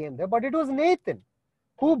directly came there, but it was Nathan,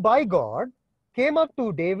 who by God came up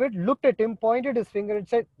to David, looked at him, pointed his finger and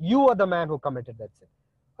said, you are the man who committed that sin.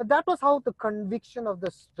 But that was how the conviction of the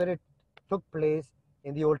Spirit took place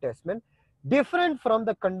in the Old Testament. different from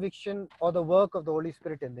the conviction or the work of the Holy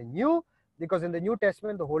Spirit in the New, because in the New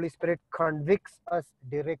Testament, the Holy Spirit convicts us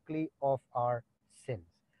directly of our sins.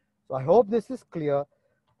 So I hope this is clear.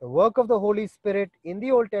 The work of the Holy Spirit in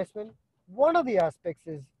the Old Testament, one of the aspects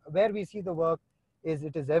is where we see the work is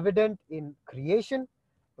it is evident in creation.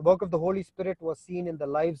 The work of the Holy Spirit was seen in the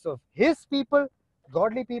lives of His people,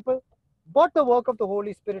 godly people, but the work of the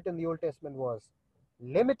Holy Spirit in the Old Testament was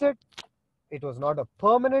limited. It was not a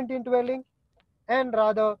permanent indwelling, and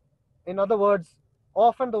rather, in other words,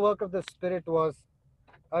 often the work of the Spirit was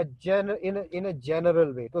in a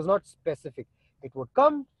general way. It was not specific. It would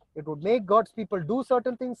come, it would make God's people do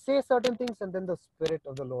certain things, say certain things, and then the Spirit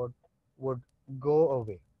of the Lord would go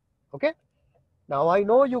away. Okay? Now, I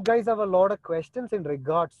know you guys have a lot of questions in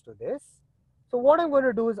regards to this. So what I'm going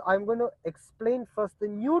to do is I'm going to explain first the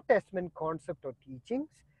New Testament concept or teachings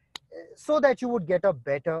so that you would get a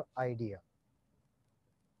better idea.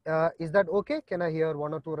 Is that okay? Can I hear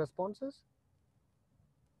one or two responses?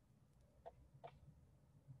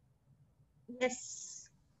 Yes.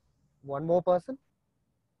 One more person?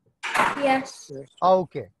 Yes.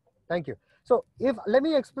 Okay, thank you. So let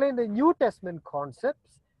me explain the New Testament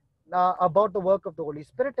concepts about the work of the Holy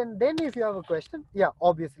Spirit, and then if you have a question, yeah,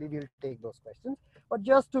 obviously we'll take those questions. But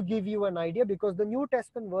just to give you an idea, because the New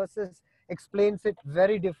Testament verses explains it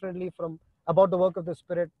very differently from about the work of the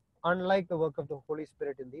Spirit, unlike the work of the Holy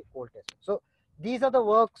Spirit in the Old Testament. So these are the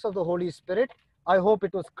works of the Holy Spirit. I hope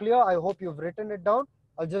it was clear. I hope you've written it down.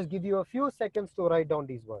 I'll just give you a few seconds to write down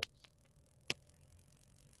these words.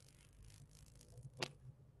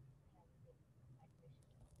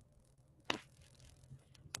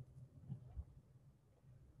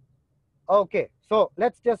 Okay, so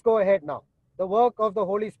let's just go ahead now. The work of the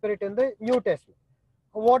Holy Spirit in the New Testament.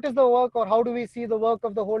 What is the work, or how do we see the work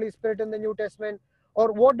of the Holy Spirit in the New Testament?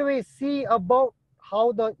 Or what do we see about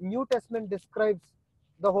how the New Testament describes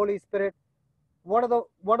the Holy Spirit? What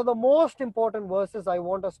are the most important verses I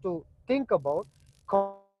want us to think about,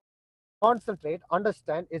 concentrate,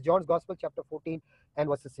 understand is John's Gospel chapter 14 and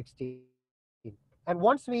verses 16. And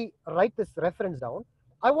once we write this reference down,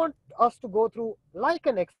 I want us to go through like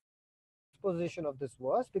an exposition of this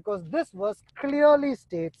verse, because this verse clearly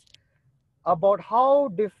states about how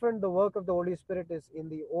different the work of the Holy Spirit is in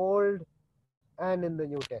the Old and in the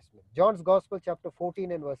New Testament. John's Gospel chapter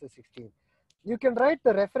 14 and verses 16. You can write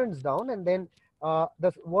the reference down, and then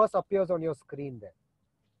the verse appears on your screen there.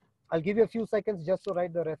 I'll give you a few seconds just to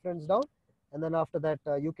write the reference down, and then after that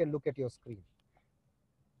you can look at your screen.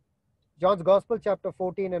 John's Gospel chapter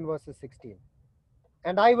 14 and verses 16.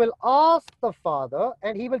 And I will ask the Father,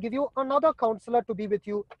 and He will give you another counselor to be with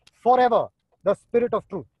you forever, the Spirit of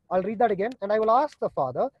truth. I'll read that again. And I will ask the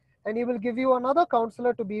Father, and He will give you another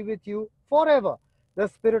counselor to be with you forever, the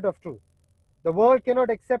Spirit of truth. The world cannot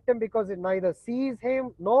accept Him because it neither sees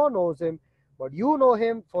Him nor knows Him, but you know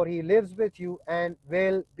Him, for He lives with you and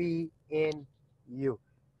will be in you.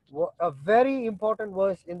 A very important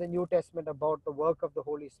verse in the New Testament about the work of the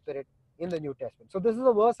Holy Spirit in the New Testament. So this is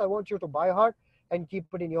a verse I want you to by heart and keep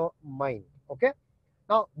it in your mind. Okay?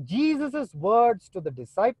 Now, Jesus's words to the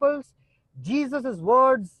disciples, Jesus's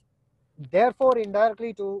words, therefore,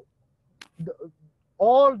 indirectly to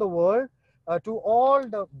all the world, to all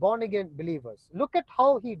the born-again believers. Look at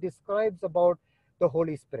how He describes about the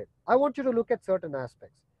Holy Spirit. I want you to look at certain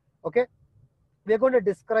aspects. Okay? We're going to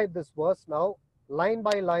describe this verse now, line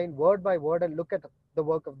by line, word by word, and look at the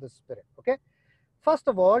work of the Spirit. Okay? First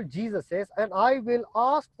of all, Jesus says, and I will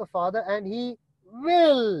ask the Father, and He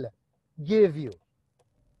will give you.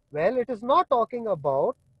 Well, it is not talking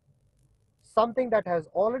about something that has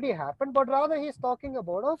already happened, but rather He's talking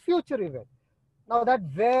about a future event. Now, that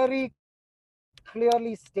very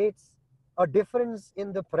clearly states a difference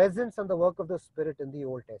in the presence and the work of the Spirit in the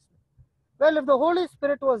Old Testament. Well, if the Holy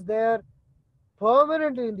Spirit was there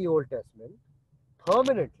permanently in the Old Testament,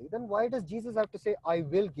 permanently, then why does Jesus have to say, I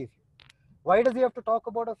will give you? Why does He have to talk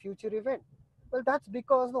about a future event? Well, that's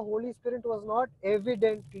because the Holy Spirit was not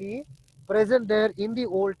evidently present there in the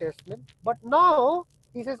Old Testament, but now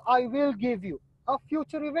He says, I will give you a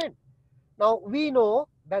future event. Now, we know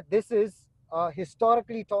that this is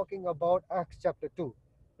historically talking about Acts chapter 2,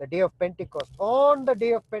 the day of Pentecost. On the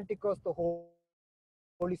day of Pentecost, the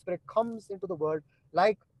Holy Spirit comes into the world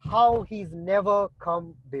like how He's never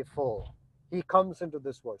come before. He comes into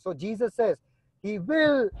this world. So Jesus says, He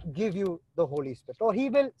will give you the Holy Spirit, or He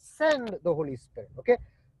will send the Holy Spirit. Okay,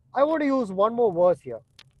 I want to use one more verse here.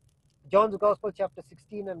 John's Gospel chapter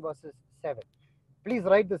 16 and verses 7. Please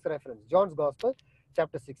write this reference. John's Gospel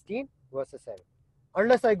chapter 16 verses 7.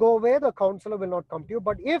 Unless I go away, the counselor will not come to you,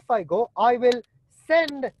 but if I go, I will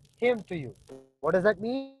send Him to you. What does that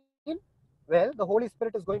mean? Well, the Holy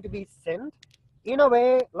Spirit is going to be sent in a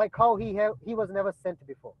way like how he was never sent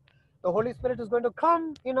before. The Holy Spirit is going to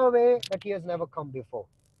come in a way that he has never come before.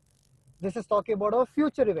 This is talking about a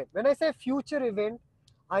future event. When I say future event,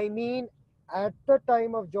 I mean at the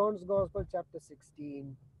time of John's Gospel, chapter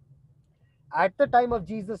 16, at the time of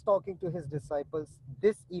Jesus talking to his disciples,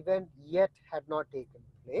 this event yet had not taken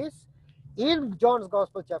place. In John's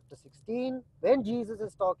Gospel, chapter 16, when Jesus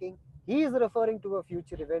is talking, he is referring to a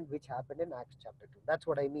future event which happened in Acts chapter 2. That's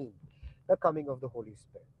what I mean, the coming of the Holy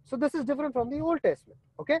Spirit. So this is different from the Old Testament.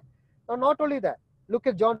 Okay? Now, not only that, look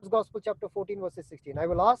at John's Gospel, chapter 14, verses 16. I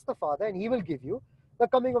will ask the Father, and he will give you the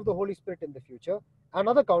coming of the Holy Spirit in the future,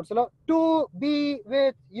 another counselor, to be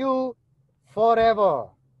with you forever.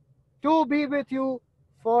 To be with you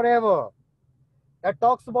forever. That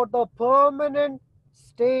talks about the permanent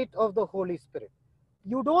state of the Holy Spirit.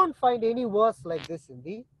 You don't find any verse like this in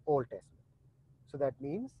the Old Testament. So that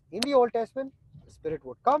means in the Old Testament, the Spirit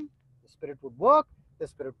would come, the Spirit would work, the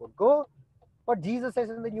Spirit would go. But Jesus says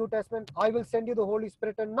in the New Testament, I will send you the Holy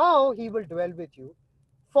Spirit, and now he will dwell with you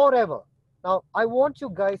forever. Now, I want you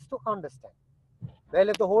guys to understand. Well,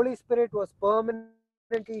 if the Holy Spirit was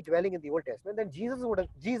permanently dwelling in the Old Testament, then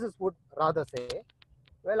Jesus would rather say,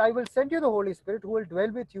 well, I will send you the Holy Spirit who will dwell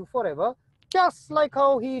with you forever, just like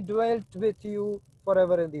how he dwelt with you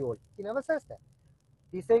forever in the Old. He never says that.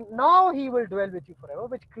 He's saying now he will dwell with you forever,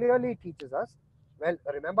 which clearly teaches us, well,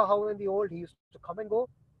 remember how in the Old he used to come and go?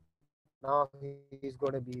 Now he's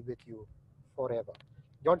going to be with you forever.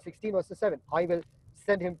 John 16 verses 7, I will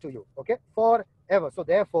send him to you, okay, forever. So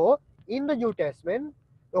therefore, in the New Testament,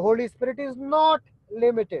 the Holy Spirit is not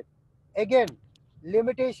limited. Again,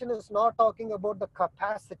 limitation is not talking about the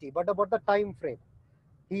capacity, but about the time frame.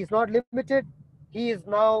 He is not limited. He is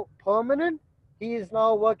now permanent. He is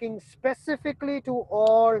now working specifically to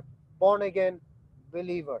all born again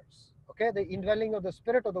believers. Okay, the indwelling of the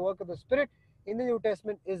Spirit or the work of the Spirit in the New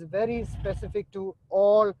Testament is very specific to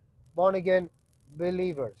all born again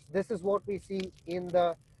believers. This is what we see in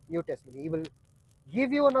the New Testament. He will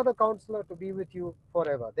give you another counselor to be with you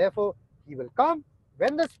forever. Therefore, he will come.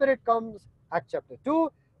 When the Spirit comes, Acts chapter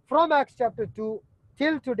 2, from Acts chapter 2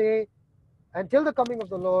 till today, until the coming of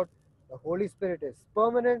the Lord, the Holy Spirit is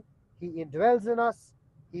permanent. He indwells in us.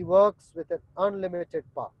 He works with an unlimited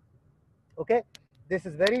power. Okay, this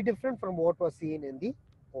is very different from what was seen in the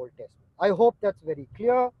Old Testament. I hope that's very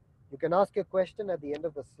clear. You can ask a question at the end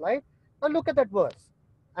of the slide. Now look at that verse.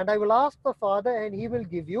 And I will ask the Father, and he will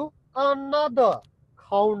give you another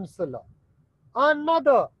counselor.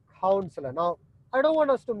 Another counselor. Now, I don't want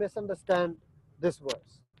us to misunderstand this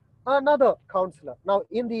verse. Another counselor. Now,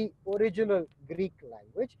 in the original Greek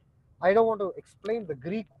language, I don't want to explain the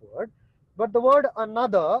Greek word, but the word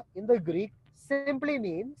another in the Greek simply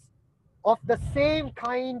means of the same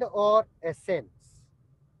kind or essence.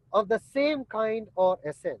 Of the same kind or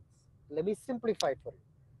essence. Let me simplify it for you.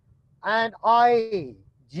 And I,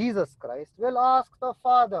 Jesus Christ, will ask the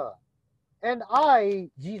Father. And I,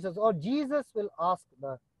 Jesus, or Jesus will ask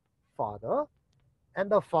the Father, and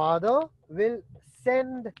the Father will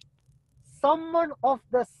send someone of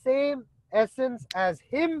the same essence as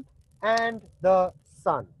him and the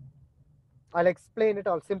Son. I'll explain it,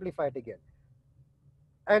 I'll simplify it again.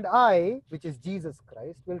 And I, which is Jesus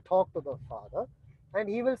Christ, will talk to the Father, and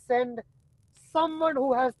he will send someone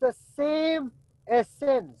who has the same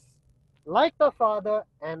essence, like the Father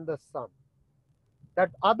and the Son. That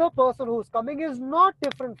other person who's coming is not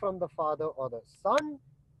different from the Father or the Son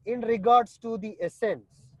in regards to the essence.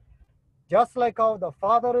 Just like how the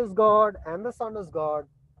Father is God and the Son is God,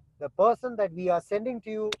 the person that we are sending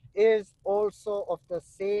to you is also of the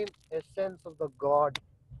same essence of the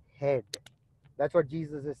Godhead. That's what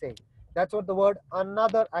Jesus is saying. That's what the word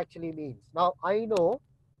another actually means. Now, I know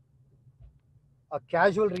a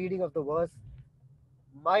casual reading of the verse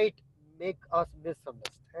might make us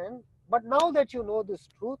misunderstand, but now that you know this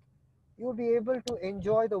truth, you'll be able to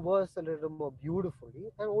enjoy the verse a little more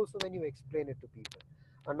beautifully, and also when you explain it to people.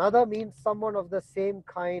 Another means someone of the same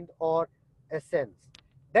kind or essence.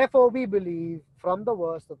 Therefore, we believe from the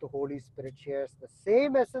verse that the Holy Spirit shares the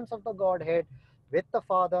same essence of the Godhead with the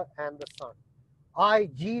Father and the Son.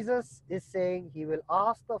 Jesus is saying he will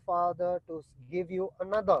ask the Father to give you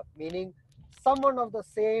another, meaning someone of the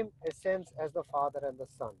same essence as the Father and the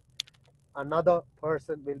Son. Another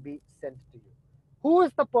person will be sent to you. Who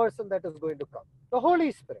is the person that is going to come? The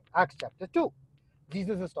Holy Spirit. Acts chapter 2.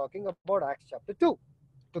 Jesus is talking about Acts chapter 2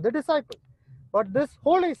 to the disciples. But this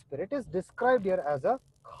Holy Spirit is described here as a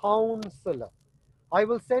counselor. I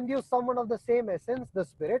will send you someone of the same essence, the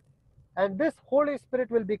Spirit, and this Holy Spirit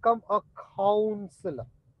will become a counselor.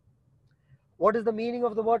 What is the meaning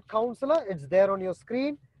of the word counselor? It's there on your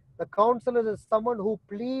screen. The counselor is someone who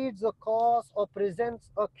pleads a cause or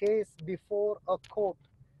presents a case before a court.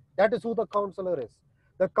 That is who the counselor is.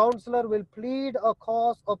 The counselor will plead a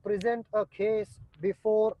cause or present a case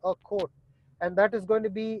before a court. And that is going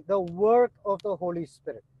to be the work of the Holy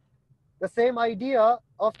Spirit. The same idea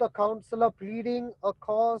of the counselor pleading a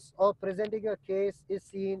cause or presenting a case is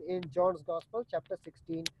seen in John's Gospel, chapter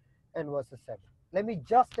 16 and verses 7. Let me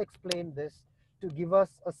just explain this to give us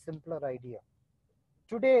a simpler idea.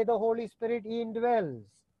 Today, the Holy Spirit indwells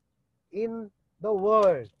in the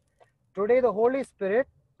world. Today, the Holy Spirit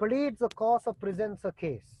pleads a cause or presents a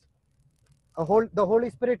case. The Holy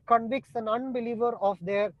Spirit convicts an unbeliever of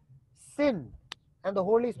their sin, and the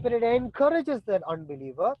Holy Spirit encourages that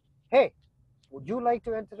unbeliever, hey, would you like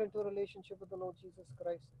to enter into a relationship with the Lord Jesus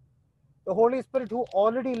Christ? The Holy Spirit, who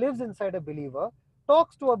already lives inside a believer,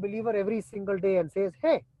 talks to a believer every single day and says,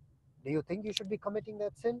 hey, do you think you should be committing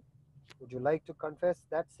that sin? Would you like to confess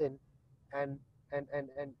that sin and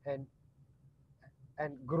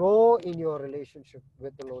grow in your relationship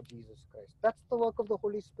with the Lord Jesus Christ? That's the work of the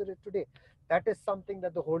Holy Spirit today. That is something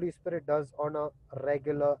that the Holy Spirit does on a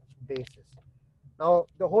regular basis. Now,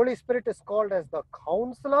 the Holy Spirit is called as the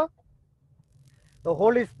counselor. The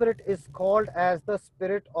Holy Spirit is called as the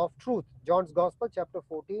Spirit of truth. John's Gospel, chapter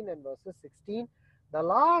 14 and verses 16. The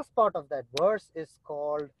last part of that verse is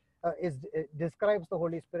called, describes the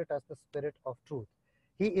Holy Spirit as the Spirit of truth.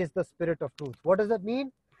 He is the Spirit of truth. What does that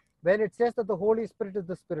mean? When it says that the Holy Spirit is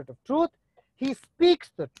the Spirit of truth, he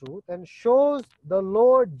speaks the truth and shows the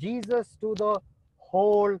Lord Jesus to the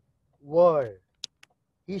whole world.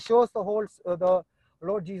 He shows the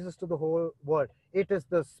Lord Jesus to the whole world. It is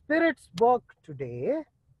the Spirit's work today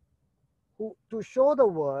to show the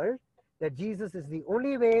world that Jesus is the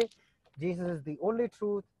only way, Jesus is the only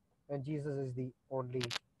truth, and Jesus is the only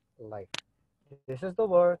life. This is the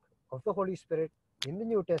work of the Holy Spirit in the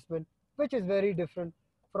New Testament, which is very different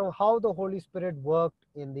from how the Holy Spirit worked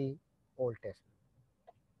in the Old Testament.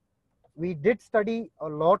 We did study a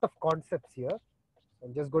lot of concepts here.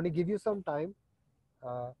 I'm just going to give you some time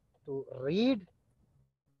to read.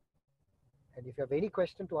 And if you have any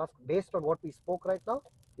question to ask based on what we spoke right now,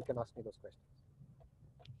 you can ask me those questions.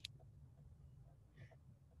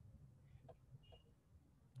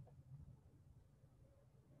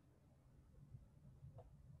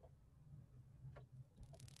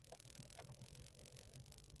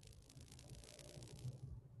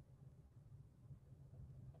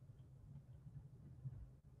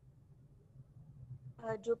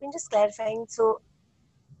 Jobin, just clarifying. So,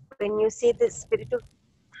 when you say the Spirit of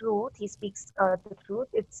truth, he speaks the truth.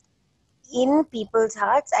 It's in people's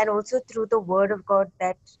hearts and also through the Word of God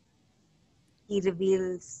that he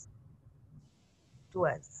reveals to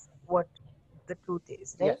us what the truth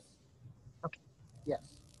is, right? Yes. Okay. Yes.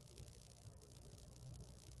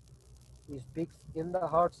 He speaks in the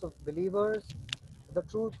hearts of believers. The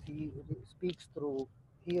truth he speaks through.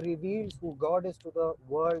 He reveals who God is to the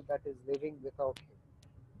world that is living without him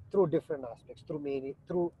through different aspects,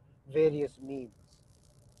 through various means.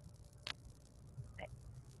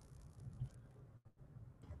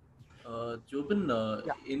 Jobin,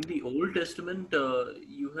 Yeah. in the Old Testament,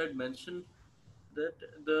 you had mentioned that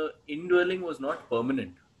the indwelling was not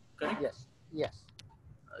permanent, correct? Yes. Yes.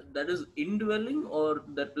 That is indwelling, or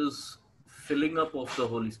that is filling up of the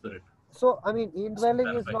Holy Spirit? So I mean, indwelling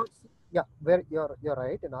is Clarify. not. Yeah, where you're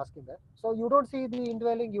right in asking that. So you don't see the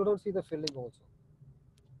indwelling, you don't see the filling also.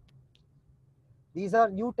 These are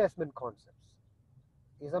New Testament concepts.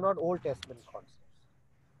 These are not Old Testament concepts.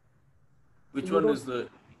 Which So one is the?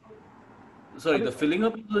 Sorry, mean, the filling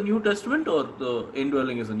up is the New Testament, or the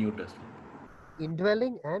indwelling is the New Testament?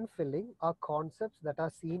 indwelling and filling are concepts that are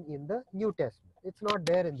seen in the New Testament. It's not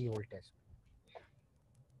there in the Old Testament.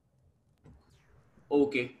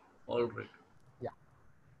 Okay, all right. Yeah.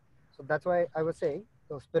 So that's why I was saying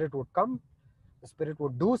the Spirit would come, the Spirit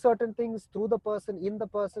would do certain things through the person, in the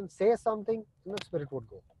person, say something, and the Spirit would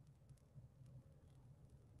go.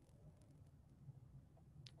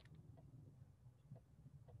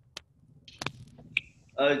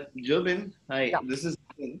 Jobin, hi. Yeah. This is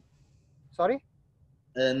Nitin. Sorry?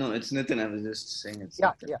 No, it's Nitin. I was just saying it's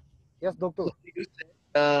Yeah, Nitin. yeah. Yes, Doctor. So you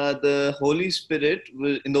said the Holy Spirit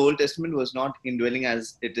in the Old Testament was not indwelling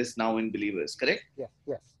as it is now in believers, correct? Yes,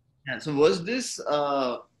 yes. Yeah. So was this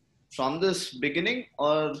from this beginning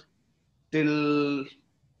or till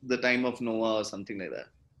the time of Noah or something like that?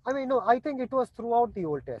 I mean, no, I think it was throughout the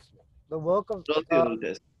Old Testament. The work of, Throughout the Old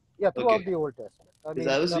Testament. yeah, throughout Okay. the Old Testament. I Because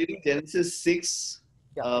mean, I was reading Genesis 6,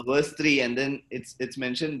 Yeah. verse 3, and then it's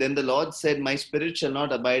mentioned, then the Lord said, my spirit shall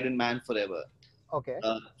not abide in man forever. okay.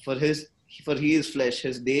 For for he is flesh,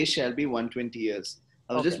 his days shall be 120 years.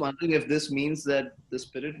 I was just Okay. wondering if this means that the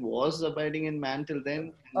Spirit was abiding in man till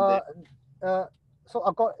then. And Uh, then so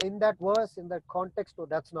in that verse, in that context, no,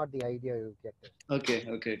 that's not the idea you get it. okay.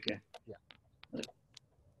 Yeah.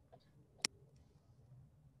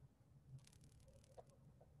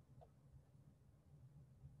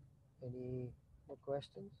 Any more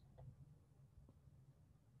questions?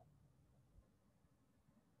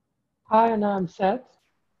 Hi, and I'm Seth.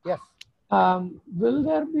 Yes. Will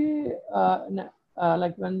there be,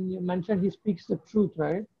 like when you mentioned he speaks the truth,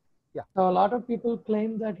 right? Yeah. So a lot of people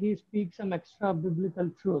claim that he speaks some extra biblical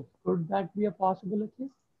truth. Could that be a possibility?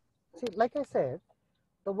 See, like I said,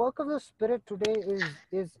 the work of the Spirit today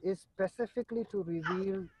is specifically to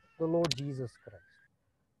reveal the Lord Jesus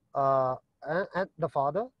Christ, and the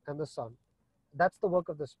Father and the Son. That's the work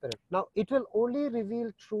of the Spirit. Now, it will only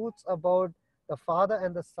reveal truths about the Father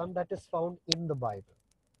and the Son that is found in the Bible.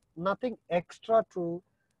 Nothing extra to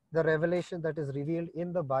the revelation that is revealed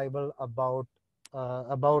in the Bible about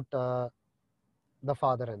the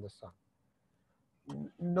Father and the Son.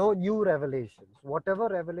 No new revelations. Whatever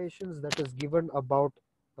revelations that is given about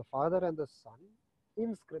the Father and the Son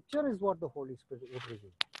in Scripture is what the Holy Spirit would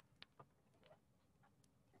reveal.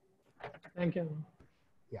 Thank you.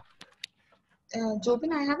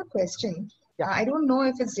 Jobin, I have a question. Yeah. I don't know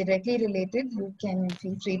if it's directly related. You can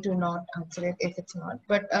feel free to not answer it if it's not.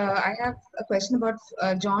 But I have a question about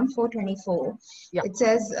John 4:24. Yeah. It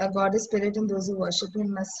says, God is spirit, and those who worship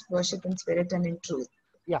him must worship in spirit and in truth.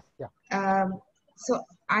 Yeah. So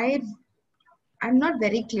I'm not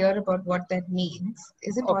very clear about what that means.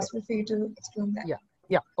 Is it Okay. possible for you to explain that?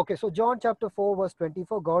 Yeah. Okay. So John chapter 4 verse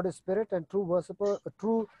 24, God is spirit, and true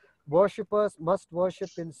worshippers must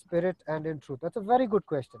worship in spirit and in truth. That's a very good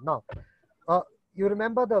question. Now, you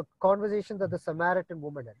remember the conversation that the Samaritan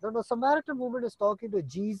woman had. No, the Samaritan woman is talking to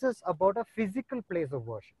Jesus about a physical place of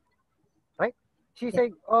worship, right? She's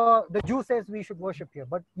saying, the Jew says we should worship here,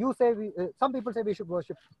 but you say some people say we should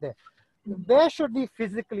worship there. Where should we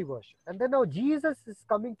physically worship? And then now Jesus is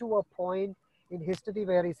coming to a point in history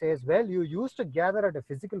where he says, well, you used to gather at a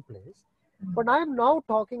physical place, but I'm now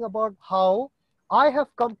talking about how I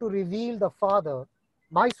have come to reveal the Father,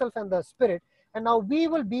 myself and the Spirit, and now we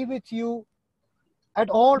will be with you at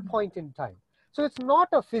all point in time. So it's not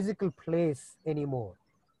a physical place anymore.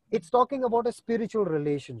 It's talking about a spiritual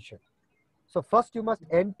relationship. So first you must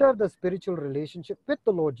enter the spiritual relationship with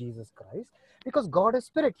the Lord Jesus Christ, because God is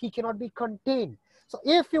spirit. He cannot be contained. So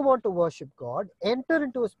if you want to worship God, enter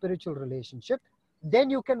into a spiritual relationship, then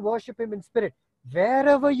you can worship him in spirit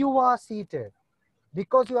wherever you are seated.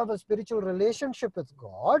 Because you have a spiritual relationship with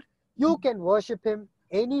God, you can worship him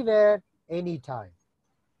anywhere, anytime.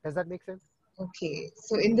 Does that make sense? Okay.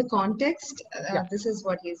 So in the context, Yeah. this is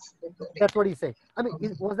what he's referring. That's what he's saying. I mean,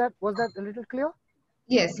 Okay. was that a little clear?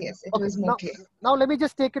 Yes, it Okay, was more clear. now let me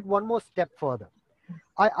just take it one more step further.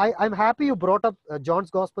 I'm happy you brought up John's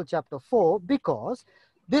Gospel chapter 4, because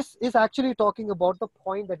this is actually talking about the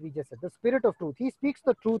point that we just said, the Spirit of truth. He speaks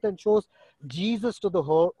the truth and shows Jesus to the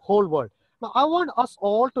whole world. Now, I want us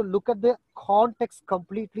all to look at the context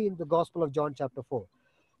completely in the Gospel of John chapter 4.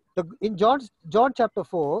 In John chapter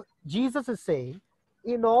 4, Jesus is saying,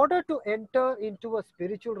 in order to enter into a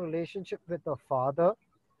spiritual relationship with the Father,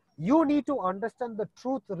 you need to understand the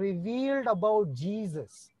truth revealed about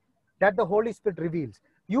Jesus that the Holy Spirit reveals.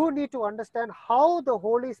 You need to understand how the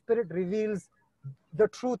Holy Spirit reveals the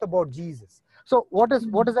truth about Jesus. So what does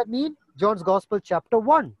that mean? John's Gospel chapter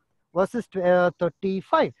 1 verses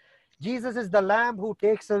 35. Jesus is the Lamb who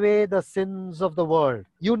takes away the sins of the world.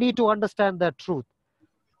 You need to understand that truth.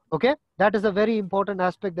 Okay, that is a very important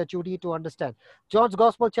aspect that you need to understand. John's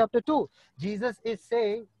Gospel chapter 2, Jesus is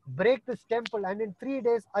saying, break this temple and in 3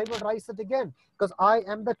 days I will rise it again, because I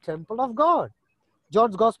am the temple of God.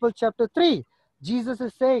 John's Gospel chapter 3, Jesus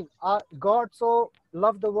is saying, God so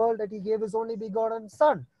loved the world that he gave his only begotten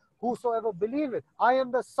Son. Whosoever believeth, I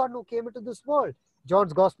am the Son who came into this world.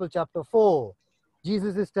 John's Gospel chapter 4,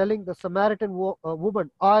 Jesus is telling the Samaritan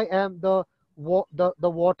woman, I am the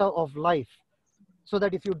water of life, so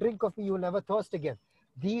that if you drink of me, you will never thirst again.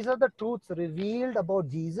 These are the truths revealed about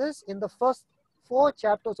Jesus in the first 4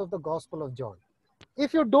 chapters of the Gospel of John.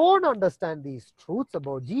 If you don't understand these truths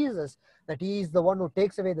about Jesus, that he is the one who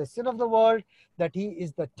takes away the sin of the world, that he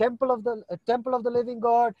is the temple of the living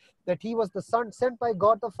God, that he was the Son sent by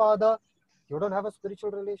God the Father, you don't have a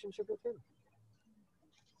spiritual relationship with him.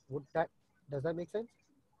 Does that make sense?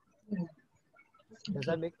 Does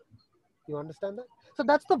that make you understand that? So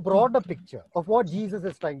that's the broader picture of what Jesus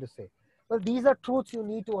is trying to say. Well, these are truths you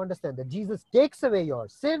need to understand, that Jesus takes away your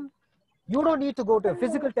sin. You don't need to go to a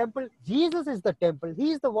physical temple. Jesus is the temple.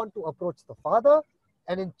 He is the one to approach the Father.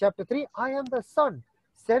 And in chapter 3, I am the Son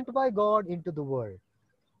sent by God into the world.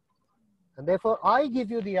 And therefore, I give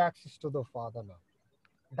you the access to the Father now.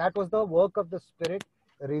 That was the work of the Spirit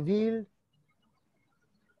revealed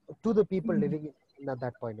to the people living in at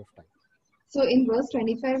that point of time. So in verse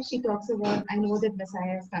 25, she talks about, I know that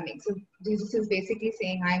Messiah is coming. So Jesus is basically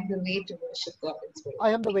saying, I am the way to worship God in spirit.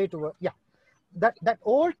 I am the way to work. Yeah. That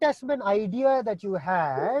Old Testament idea that you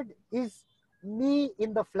had is me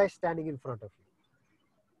in the flesh standing in front of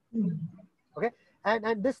you. Okay.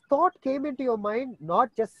 And this thought came into your mind, not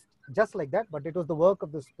just like that, but it was the work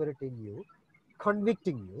of the Spirit in you,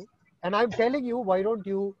 convicting you. And I'm telling you, why don't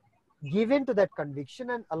you give in to that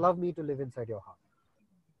conviction and allow me to live inside your heart?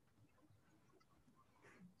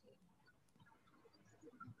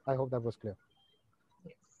 I hope that was clear.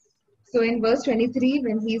 So in verse 23,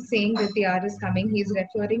 when he's saying that the hour is coming, he's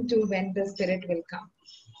referring to when the Spirit will come.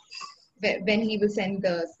 When he will send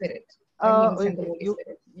the Spirit. When he will send the Holy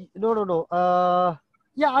Spirit. No.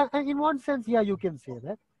 Yeah, in one sense, yeah, you can say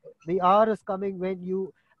that. The hour is coming when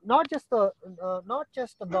you, not just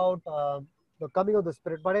about the coming of the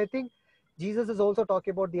Spirit, but I think Jesus is also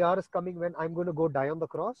talking about the hour is coming when I'm going to go die on the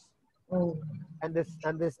cross. Oh. And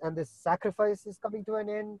this sacrifice is coming to an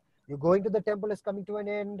end. You going to the temple is coming to an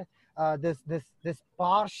end. This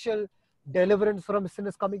partial deliverance from sin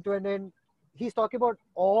is coming to an end. He's talking about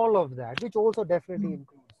all of that, which also definitely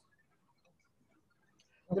includes.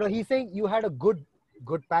 You know, he's saying you had a good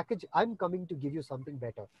package. I'm coming to give you something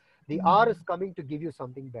better. The hour is coming to give you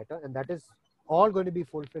something better, and that is all going to be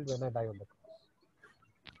fulfilled when I die on the cross.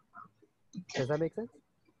 Does that make sense?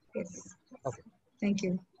 Yes. Okay. Thank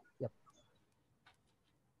you. Yep.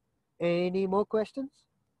 Any more questions?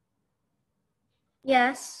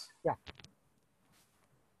 Yes. Yeah.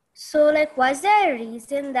 So, like, was there a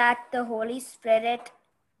reason that the Holy Spirit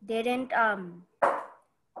didn't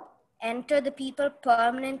enter the people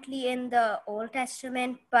permanently in the Old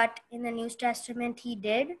Testament, but in the New Testament he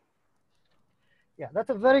did? Yeah,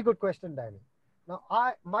 that's a very good question, Danny. Now,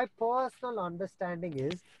 my personal understanding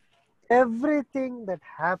is everything that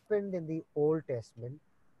happened in the Old Testament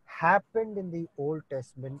happened in the Old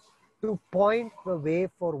Testament to point the way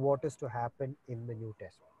for what is to happen in the New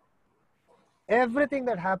Testament. Everything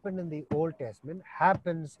that happened in the Old Testament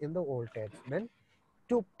happens in the Old Testament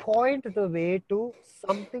to point the way to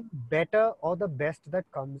something better or the best that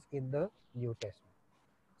comes in the New Testament.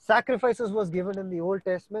 Sacrifices was given in the Old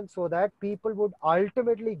Testament so that people would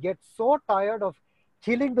ultimately get so tired of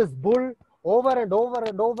killing this bull over and over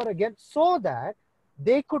and over again so that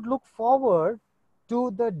they could look forward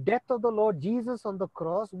to the death of the Lord Jesus on the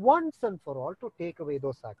cross once and for all to take away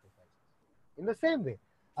those sacrifices. In the same way,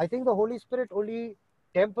 I think the Holy Spirit only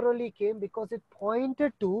temporarily came because it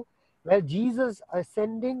pointed to where Jesus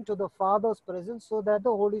ascending to the Father's presence so that the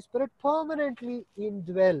Holy Spirit permanently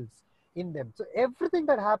indwells in them. So everything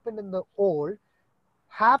that happened in the old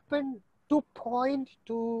happened to point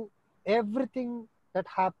to everything that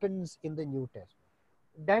happens in the New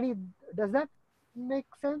Testament. Danny, does that make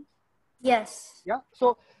sense? Yes. Yeah.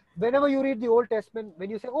 So whenever you read the Old Testament, when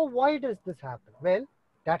you say, oh, why does this happen? Well,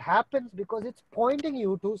 that happens because it's pointing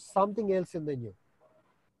you to something else in the new.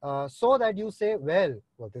 So that you say, well,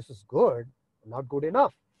 this is good, not good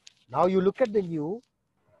enough. Now you look at the new,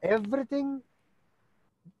 everything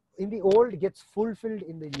in the old gets fulfilled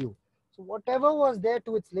in the new. So whatever was there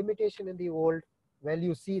to its limitation in the old, well,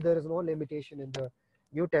 you see there is no limitation in the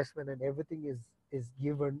New Testament and everything is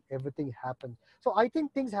given, everything happens. So I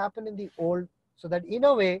think things happen in the old so that in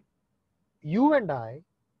a way, you and I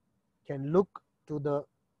can look to the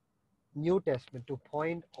New Testament to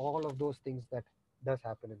point all of those things that does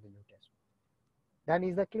happen in the New Testament. Dan,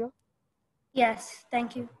 is that clear? Yes,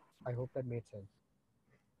 thank you. I hope that made sense.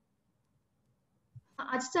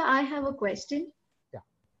 Ajita, I have a question. Yeah.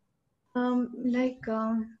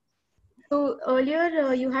 So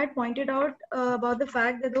earlier you had pointed out about the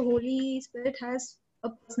fact that the Holy Spirit has a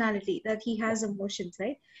personality, that he has emotions,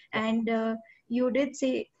 right? And you did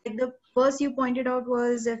say, like, the verse you pointed out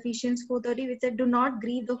was Ephesians 4:30, which said, do not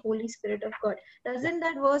grieve the Holy Spirit of God. Doesn't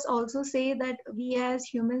that verse also say that we as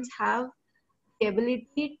humans have the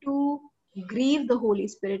ability to grieve the Holy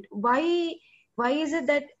Spirit? Why is it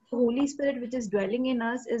that the Holy Spirit, which is dwelling in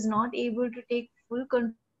us, is not able to take full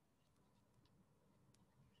control?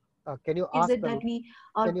 Can you Is ask it that we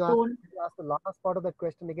are prone? Can you ask the last part of that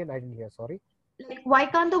question again? I didn't hear, sorry. Like, why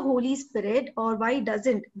can't the Holy Spirit, or why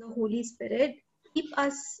doesn't the Holy Spirit keep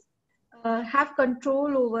us have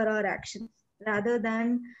control over our actions rather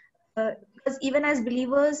than because even as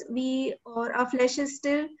believers, our flesh is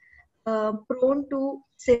still prone to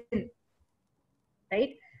sin.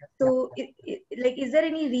 right? So, like, is there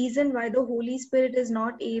any reason why the Holy Spirit is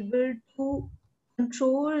not able to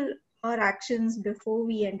control our actions before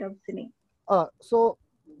we end up sinning? So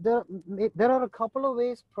there are a couple of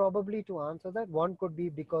ways probably to answer that. One could be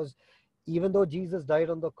because even though Jesus died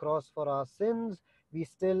on the cross for our sins, we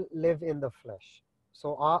still live in the flesh.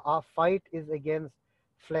 So our fight is against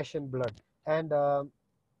flesh and blood. And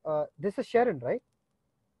this is Sharon, right?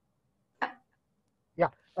 Yeah.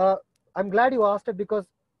 I'm glad you asked it because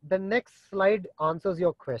the next slide answers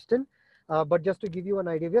your question. But just to give you an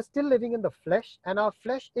idea, we are still living in the flesh, and our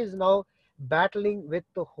flesh is now battling with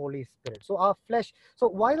the Holy Spirit. So our flesh, so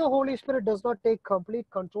why the Holy Spirit does not take complete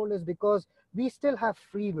control is because we still have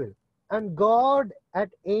free will. And God at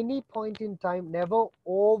any point in time never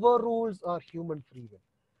overrules our human free will.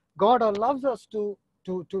 God allows us to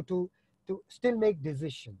still make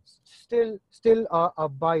decisions, still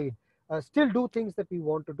abide, still do things that we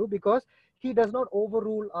want to do, because he does not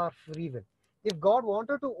overrule our free will. If God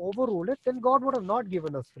wanted to overrule it, then God would have not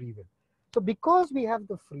given us free will. So because we have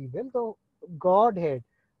the free will, the Godhead,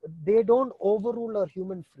 they don't overrule our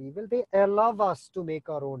human free will. They allow us to make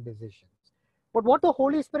our own decisions. But what the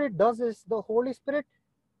Holy Spirit does is the Holy Spirit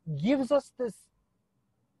gives us this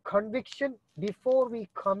conviction before we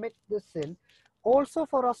commit the sin, also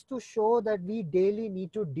for us to show that we daily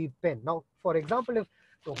need to depend. Now, for example, if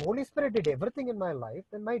the Holy Spirit did everything in my life,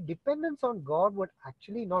 then my dependence on God would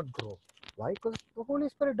actually not grow. Why? Because the Holy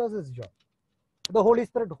Spirit does his job. The Holy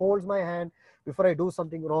Spirit holds my hand before I do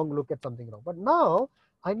something wrong, look at something wrong. But now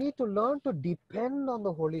I need to learn to depend on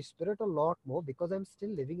the Holy Spirit a lot more, because I'm still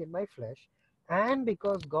living in my flesh and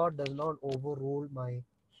because God does not overrule my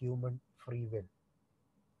human free will.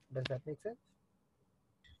 Does that make sense?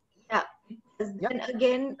 Yeah. Then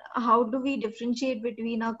again, how do we differentiate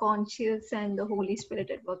between our conscious and the Holy Spirit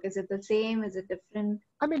at work? Is it the same? Is it different?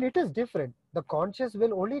 I mean, it is different. The conscious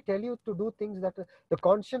will only tell you to do things that the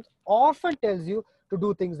conscience often tells you to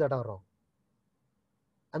do things that are wrong.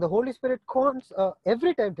 And the Holy Spirit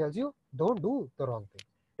every time tells you, don't do the wrong thing.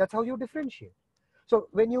 That's how you differentiate. So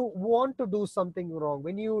when you want to do something wrong,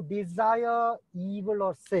 when you desire evil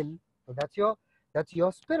or sin, so that's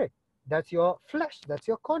your spirit, that's your flesh, that's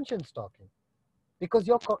your conscience talking. Because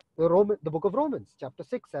the book of Romans, chapter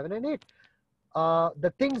 6, 7, and 8,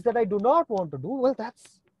 the things that I do not want to do, well,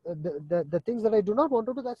 that's the things that I do not want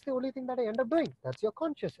to do, that's the only thing that I end up doing. That's your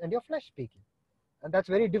conscious and your flesh speaking. And that's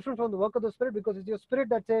very different from the work of the Spirit, because it's your spirit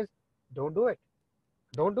that says, don't do it,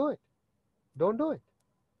 don't do it, don't do it.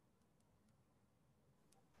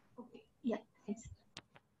 Okay, yeah, thanks.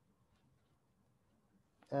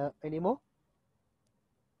 Any more?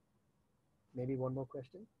 Maybe one more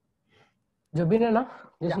question. Jobinana,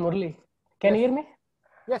 this is Murli. Can you hear me?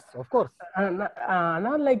 Yes, of course.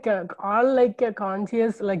 Not like all like a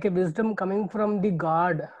conscious, like a wisdom coming from the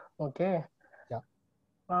God. Okay. Yeah.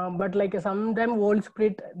 But like sometimes Holy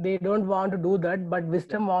Spirit, they don't want to do that, but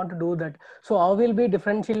wisdom want to do that. So how will we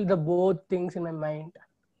differentiate the both things in my mind?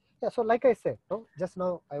 Yeah. So like I said, no, just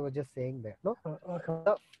now I was just saying that, no,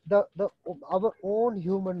 okay. Our own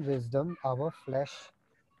human wisdom, our flesh,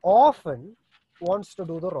 often wants to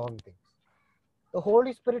do the wrong things. The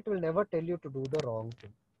Holy Spirit will never tell you to do the wrong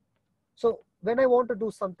thing. So when I want to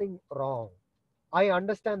do something wrong, I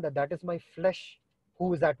understand that that is my flesh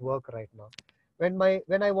who is at work right now. When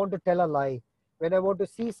I want to tell a lie, when I want to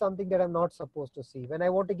see something that I'm not supposed to see, when I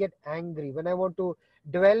want to get angry, when I want to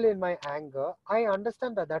dwell in my anger, I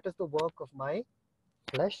understand that that is the work of my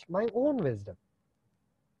flesh, my own wisdom.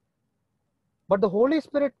 But the Holy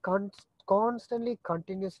Spirit constantly,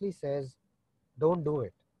 continuously says, don't do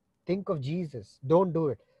it. Think of Jesus. Don't do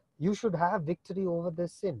it. You should have victory over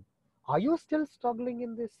this sin. Are you still struggling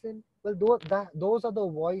in this sin? Well, those are the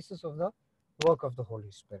voices of the work of the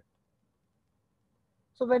Holy Spirit.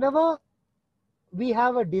 So whenever we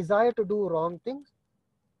have a desire to do wrong things,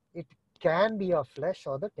 it can be our flesh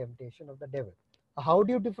or the temptation of the devil. How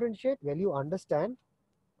do you differentiate? Well, you understand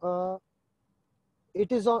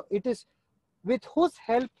it is with whose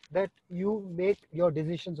help that you make your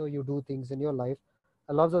decisions or you do things in your life,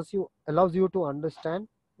 allows you to understand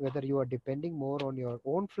whether you are depending more on your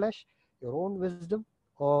own flesh, your own wisdom,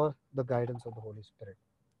 or the guidance of the Holy Spirit.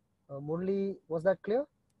 Murli, was that clear?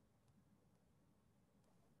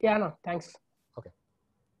 Yeah, no, thanks. Okay.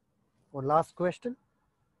 One last question.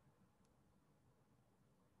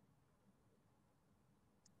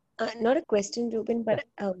 Not a question, Ruben, but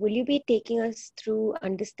will you be taking us through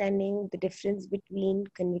understanding the difference between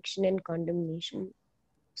conviction and condemnation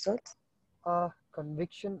sorts?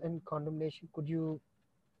 Conviction and condemnation, could you?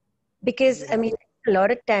 Because, I mean, a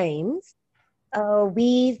lot of times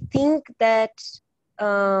we think that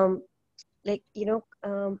like,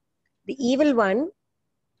 the evil one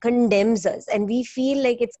condemns us, and we feel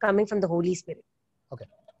like it's coming from the Holy Spirit. Okay.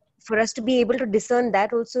 For us to be able to discern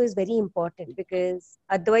that also is very important, because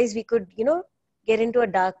otherwise we could, get into a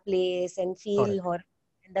dark place and feel horror.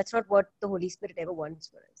 And that's not what the Holy Spirit ever wants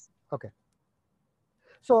for us. Okay.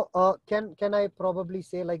 So can I probably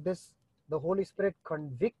say like this? The Holy Spirit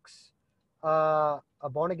convicts a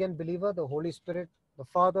born-again believer. The Holy Spirit, the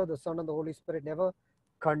Father, the Son, and the Holy Spirit never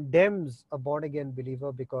condemns a born-again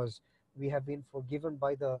believer, because we have been forgiven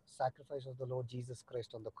by the sacrifice of the Lord Jesus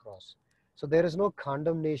Christ on the cross. So there is no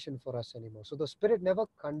condemnation for us anymore. So the Spirit never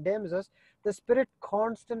condemns us. The Spirit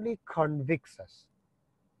constantly convicts us.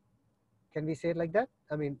 Can we say it like that?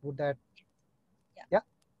 I mean, would that? Yeah.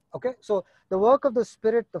 Okay. So the work of the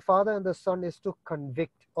Spirit, the Father and the Son, is to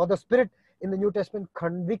convict, or the Spirit in the New Testament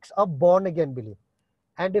convicts a born-again believer.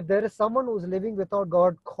 And if there is someone who's living without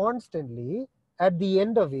God constantly, at the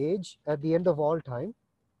end of age, at the end of all time,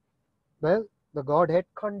 well, the Godhead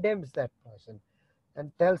condemns that person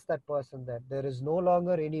and tells that person that there is no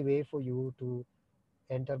longer any way for you to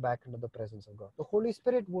enter back into the presence of God. The Holy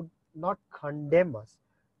Spirit would not condemn us,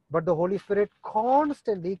 but the Holy Spirit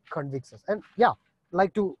constantly convicts us. And yeah,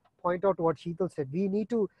 like to point out what Sheetal said, we need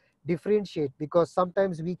to differentiate, because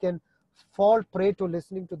sometimes we can fall prey to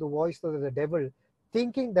listening to the voice of the devil,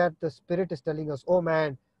 thinking that the Spirit is telling us, oh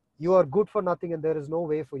man, you are good for nothing and there is no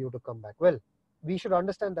way for you to come back. Well, we should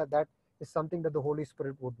understand that that is something that the Holy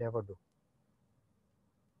Spirit would never do.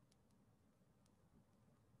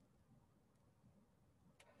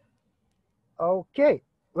 Okay,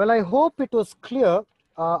 well, I hope it was clear.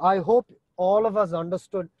 I hope all of us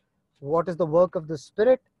understood what is the work of the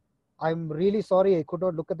Spirit. I'm really sorry I could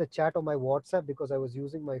not look at the chat on my WhatsApp because I was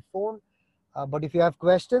using my phone. But if you have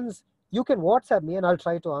questions, you can WhatsApp me and I'll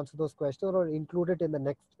try to answer those questions or include it in the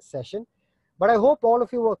next session. But I hope all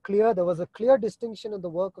of you were clear. There was a clear distinction in the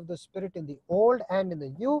work of the Spirit in the Old and in the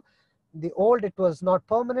New. In the Old, it was not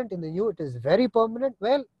permanent. In the New, it is very permanent.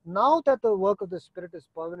 Well, now that the work of the Spirit is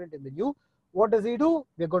permanent in the New, what does he do?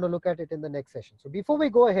 We're going to look at it in the next session. So before we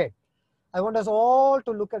go ahead, I want us all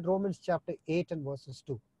to look at Romans chapter 8 and verses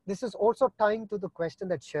 2. This is also tying to the question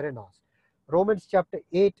that Sharon asked. Romans chapter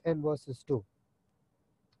 8 and verses 2.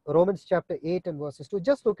 Romans chapter 8 and verses 2.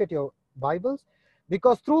 Just look at your Bibles.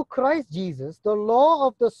 Because through Christ Jesus, the law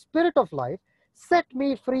of the Spirit of life set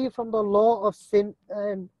me free from the law of sin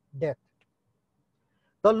and death.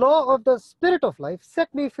 The law of the Spirit of life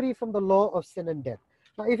set me free from the law of sin and death.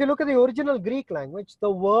 Now, if you look at the original Greek language, the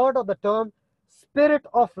word or the term Spirit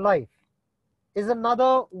of life is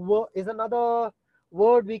another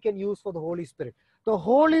word we can use for the Holy Spirit. The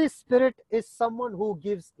Holy Spirit is someone who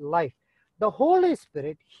gives life. The Holy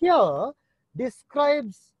Spirit here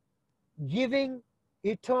describes giving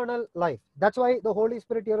eternal life. That's why the Holy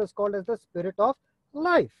Spirit here is called as the Spirit of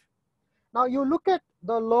life. Now you look at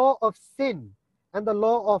the law of sin and the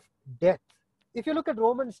law of death. If you look at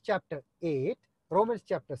Romans chapter 8, Romans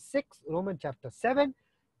chapter 6, Romans chapter 7,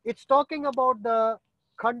 it's talking about the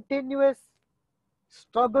continuous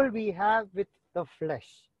struggle we have with the flesh.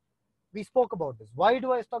 We spoke about this. Why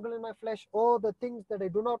do I struggle in my flesh? Oh, the things that I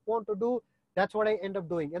do not want to do, that's what I end up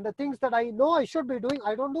doing. And the things that I know I should be doing,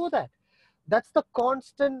 I don't do that. That's the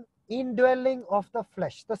constant indwelling of the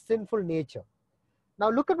flesh, the sinful nature. Now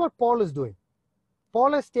look at what Paul is doing.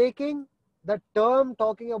 Paul is taking the term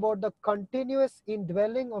talking about the continuous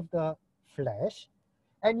indwelling of the flesh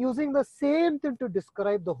and using the same thing to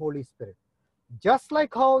describe the Holy Spirit. Just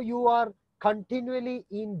like how you are continually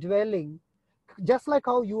indwelling, just like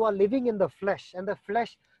how you are living in the flesh and the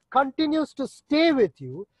flesh continues to stay with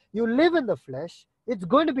you, you live in the flesh, it's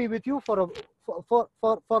going to be with you for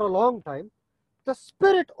a long time. The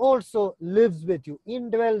Spirit also lives with you,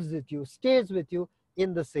 indwells with you, stays with you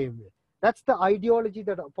in the same way. That's the ideology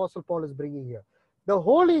that Apostle Paul is bringing here. The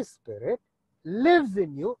Holy Spirit lives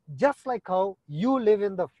in you just like how you live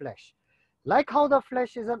in the flesh. Like how the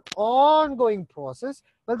flesh is an ongoing process,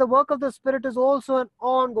 well, the work of the Spirit is also an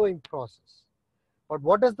ongoing process. But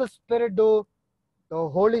what does the Spirit do? The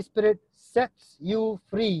Holy Spirit sets you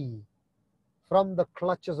free from the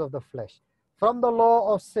clutches of the flesh, from the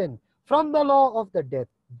law of sin, from the law of the death.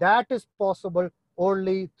 That is possible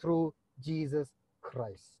only through Jesus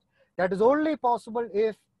Christ. That is only possible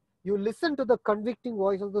if you listen to the convicting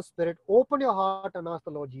voice of the Spirit, open your heart and ask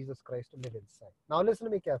the Lord Jesus Christ to live inside. Now listen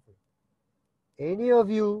to me carefully. Any of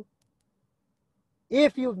you,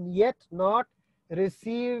 if you've yet not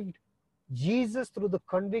received Jesus through the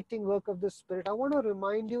convicting work of the Spirit, I want to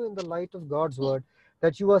remind you in the light of God's word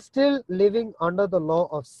that you are still living under the law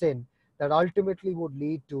of sin that ultimately would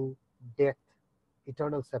lead to death,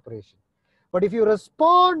 eternal separation. But if you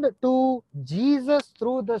respond to Jesus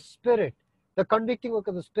through the Spirit, the convicting work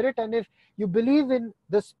of the Spirit, and if you believe in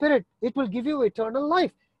the Spirit, it will give you eternal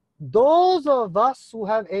life. Those of us who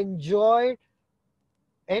have enjoyed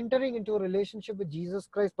entering into a relationship with Jesus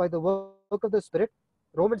Christ by the work of the Spirit,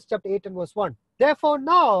 Romans chapter 8 and verse 1. Therefore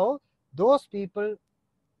now, those people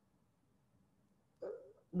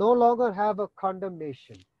no longer have a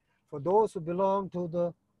condemnation for those who belong to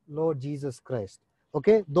the Lord Jesus Christ.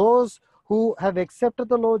 Okay, those who have accepted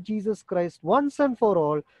the Lord Jesus Christ once and for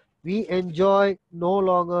all, we enjoy no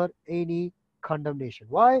longer any condemnation.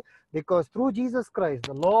 Why? Because through Jesus Christ,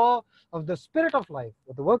 the law of the Spirit of life,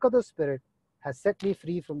 with the work of the Spirit, has set me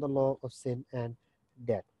free from the law of sin and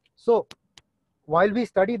death. So, while we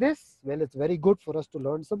study this, well, it's very good for us to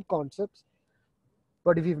learn some concepts.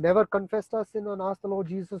 But if we've never confessed our sin and asked the Lord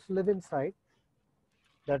Jesus to live inside,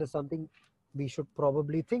 that is something we should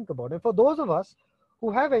probably think about. And for those of us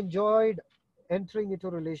who have enjoyed entering into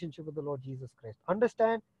a relationship with the Lord Jesus Christ,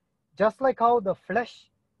 understand, just like how the flesh,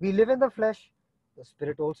 we live in the flesh, the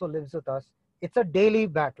Spirit also lives with us. It's a daily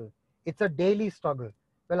battle. It's a daily struggle.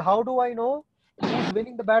 Well, how do I know who's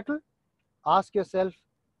winning the battle? Ask yourself,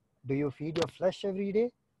 do you feed your flesh every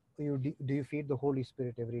day? Or do you feed the Holy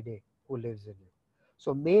Spirit every day who lives in you?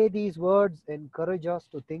 So may these words encourage us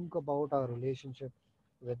to think about our relationship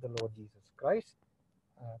with the Lord Jesus Christ,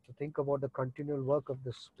 to think about the continual work of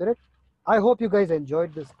the Spirit. I hope you guys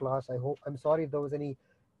enjoyed this class. I'm sorry if there was any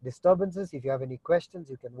disturbances. If you have any questions,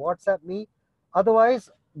 you can WhatsApp me. Otherwise,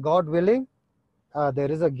 God willing,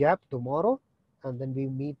 there is a gap tomorrow, and then we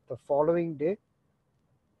meet the following day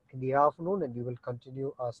in the afternoon, and we will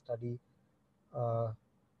continue our study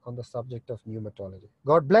on the subject of pneumatology.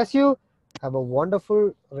 God bless you. Have a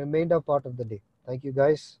wonderful remainder part of the day. Thank you,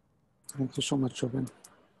 guys. Thank you so much, Jobin.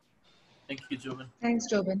 Thank you, Jobin. Thanks,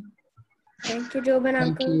 Jobin. Thank you, Jobin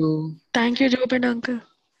Thank uncle. you. Thank you, Jobin uncle.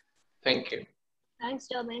 Thank you. Thanks,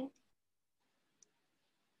 Jobin.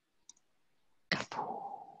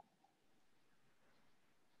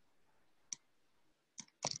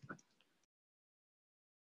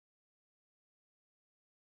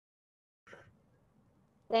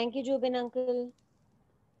 Thank you, Jobin uncle.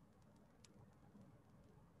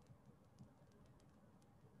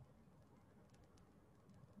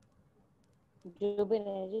 Jobin,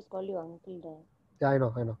 I just call you uncle there. Yeah,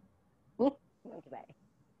 I know. Okay, bye.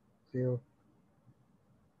 See you.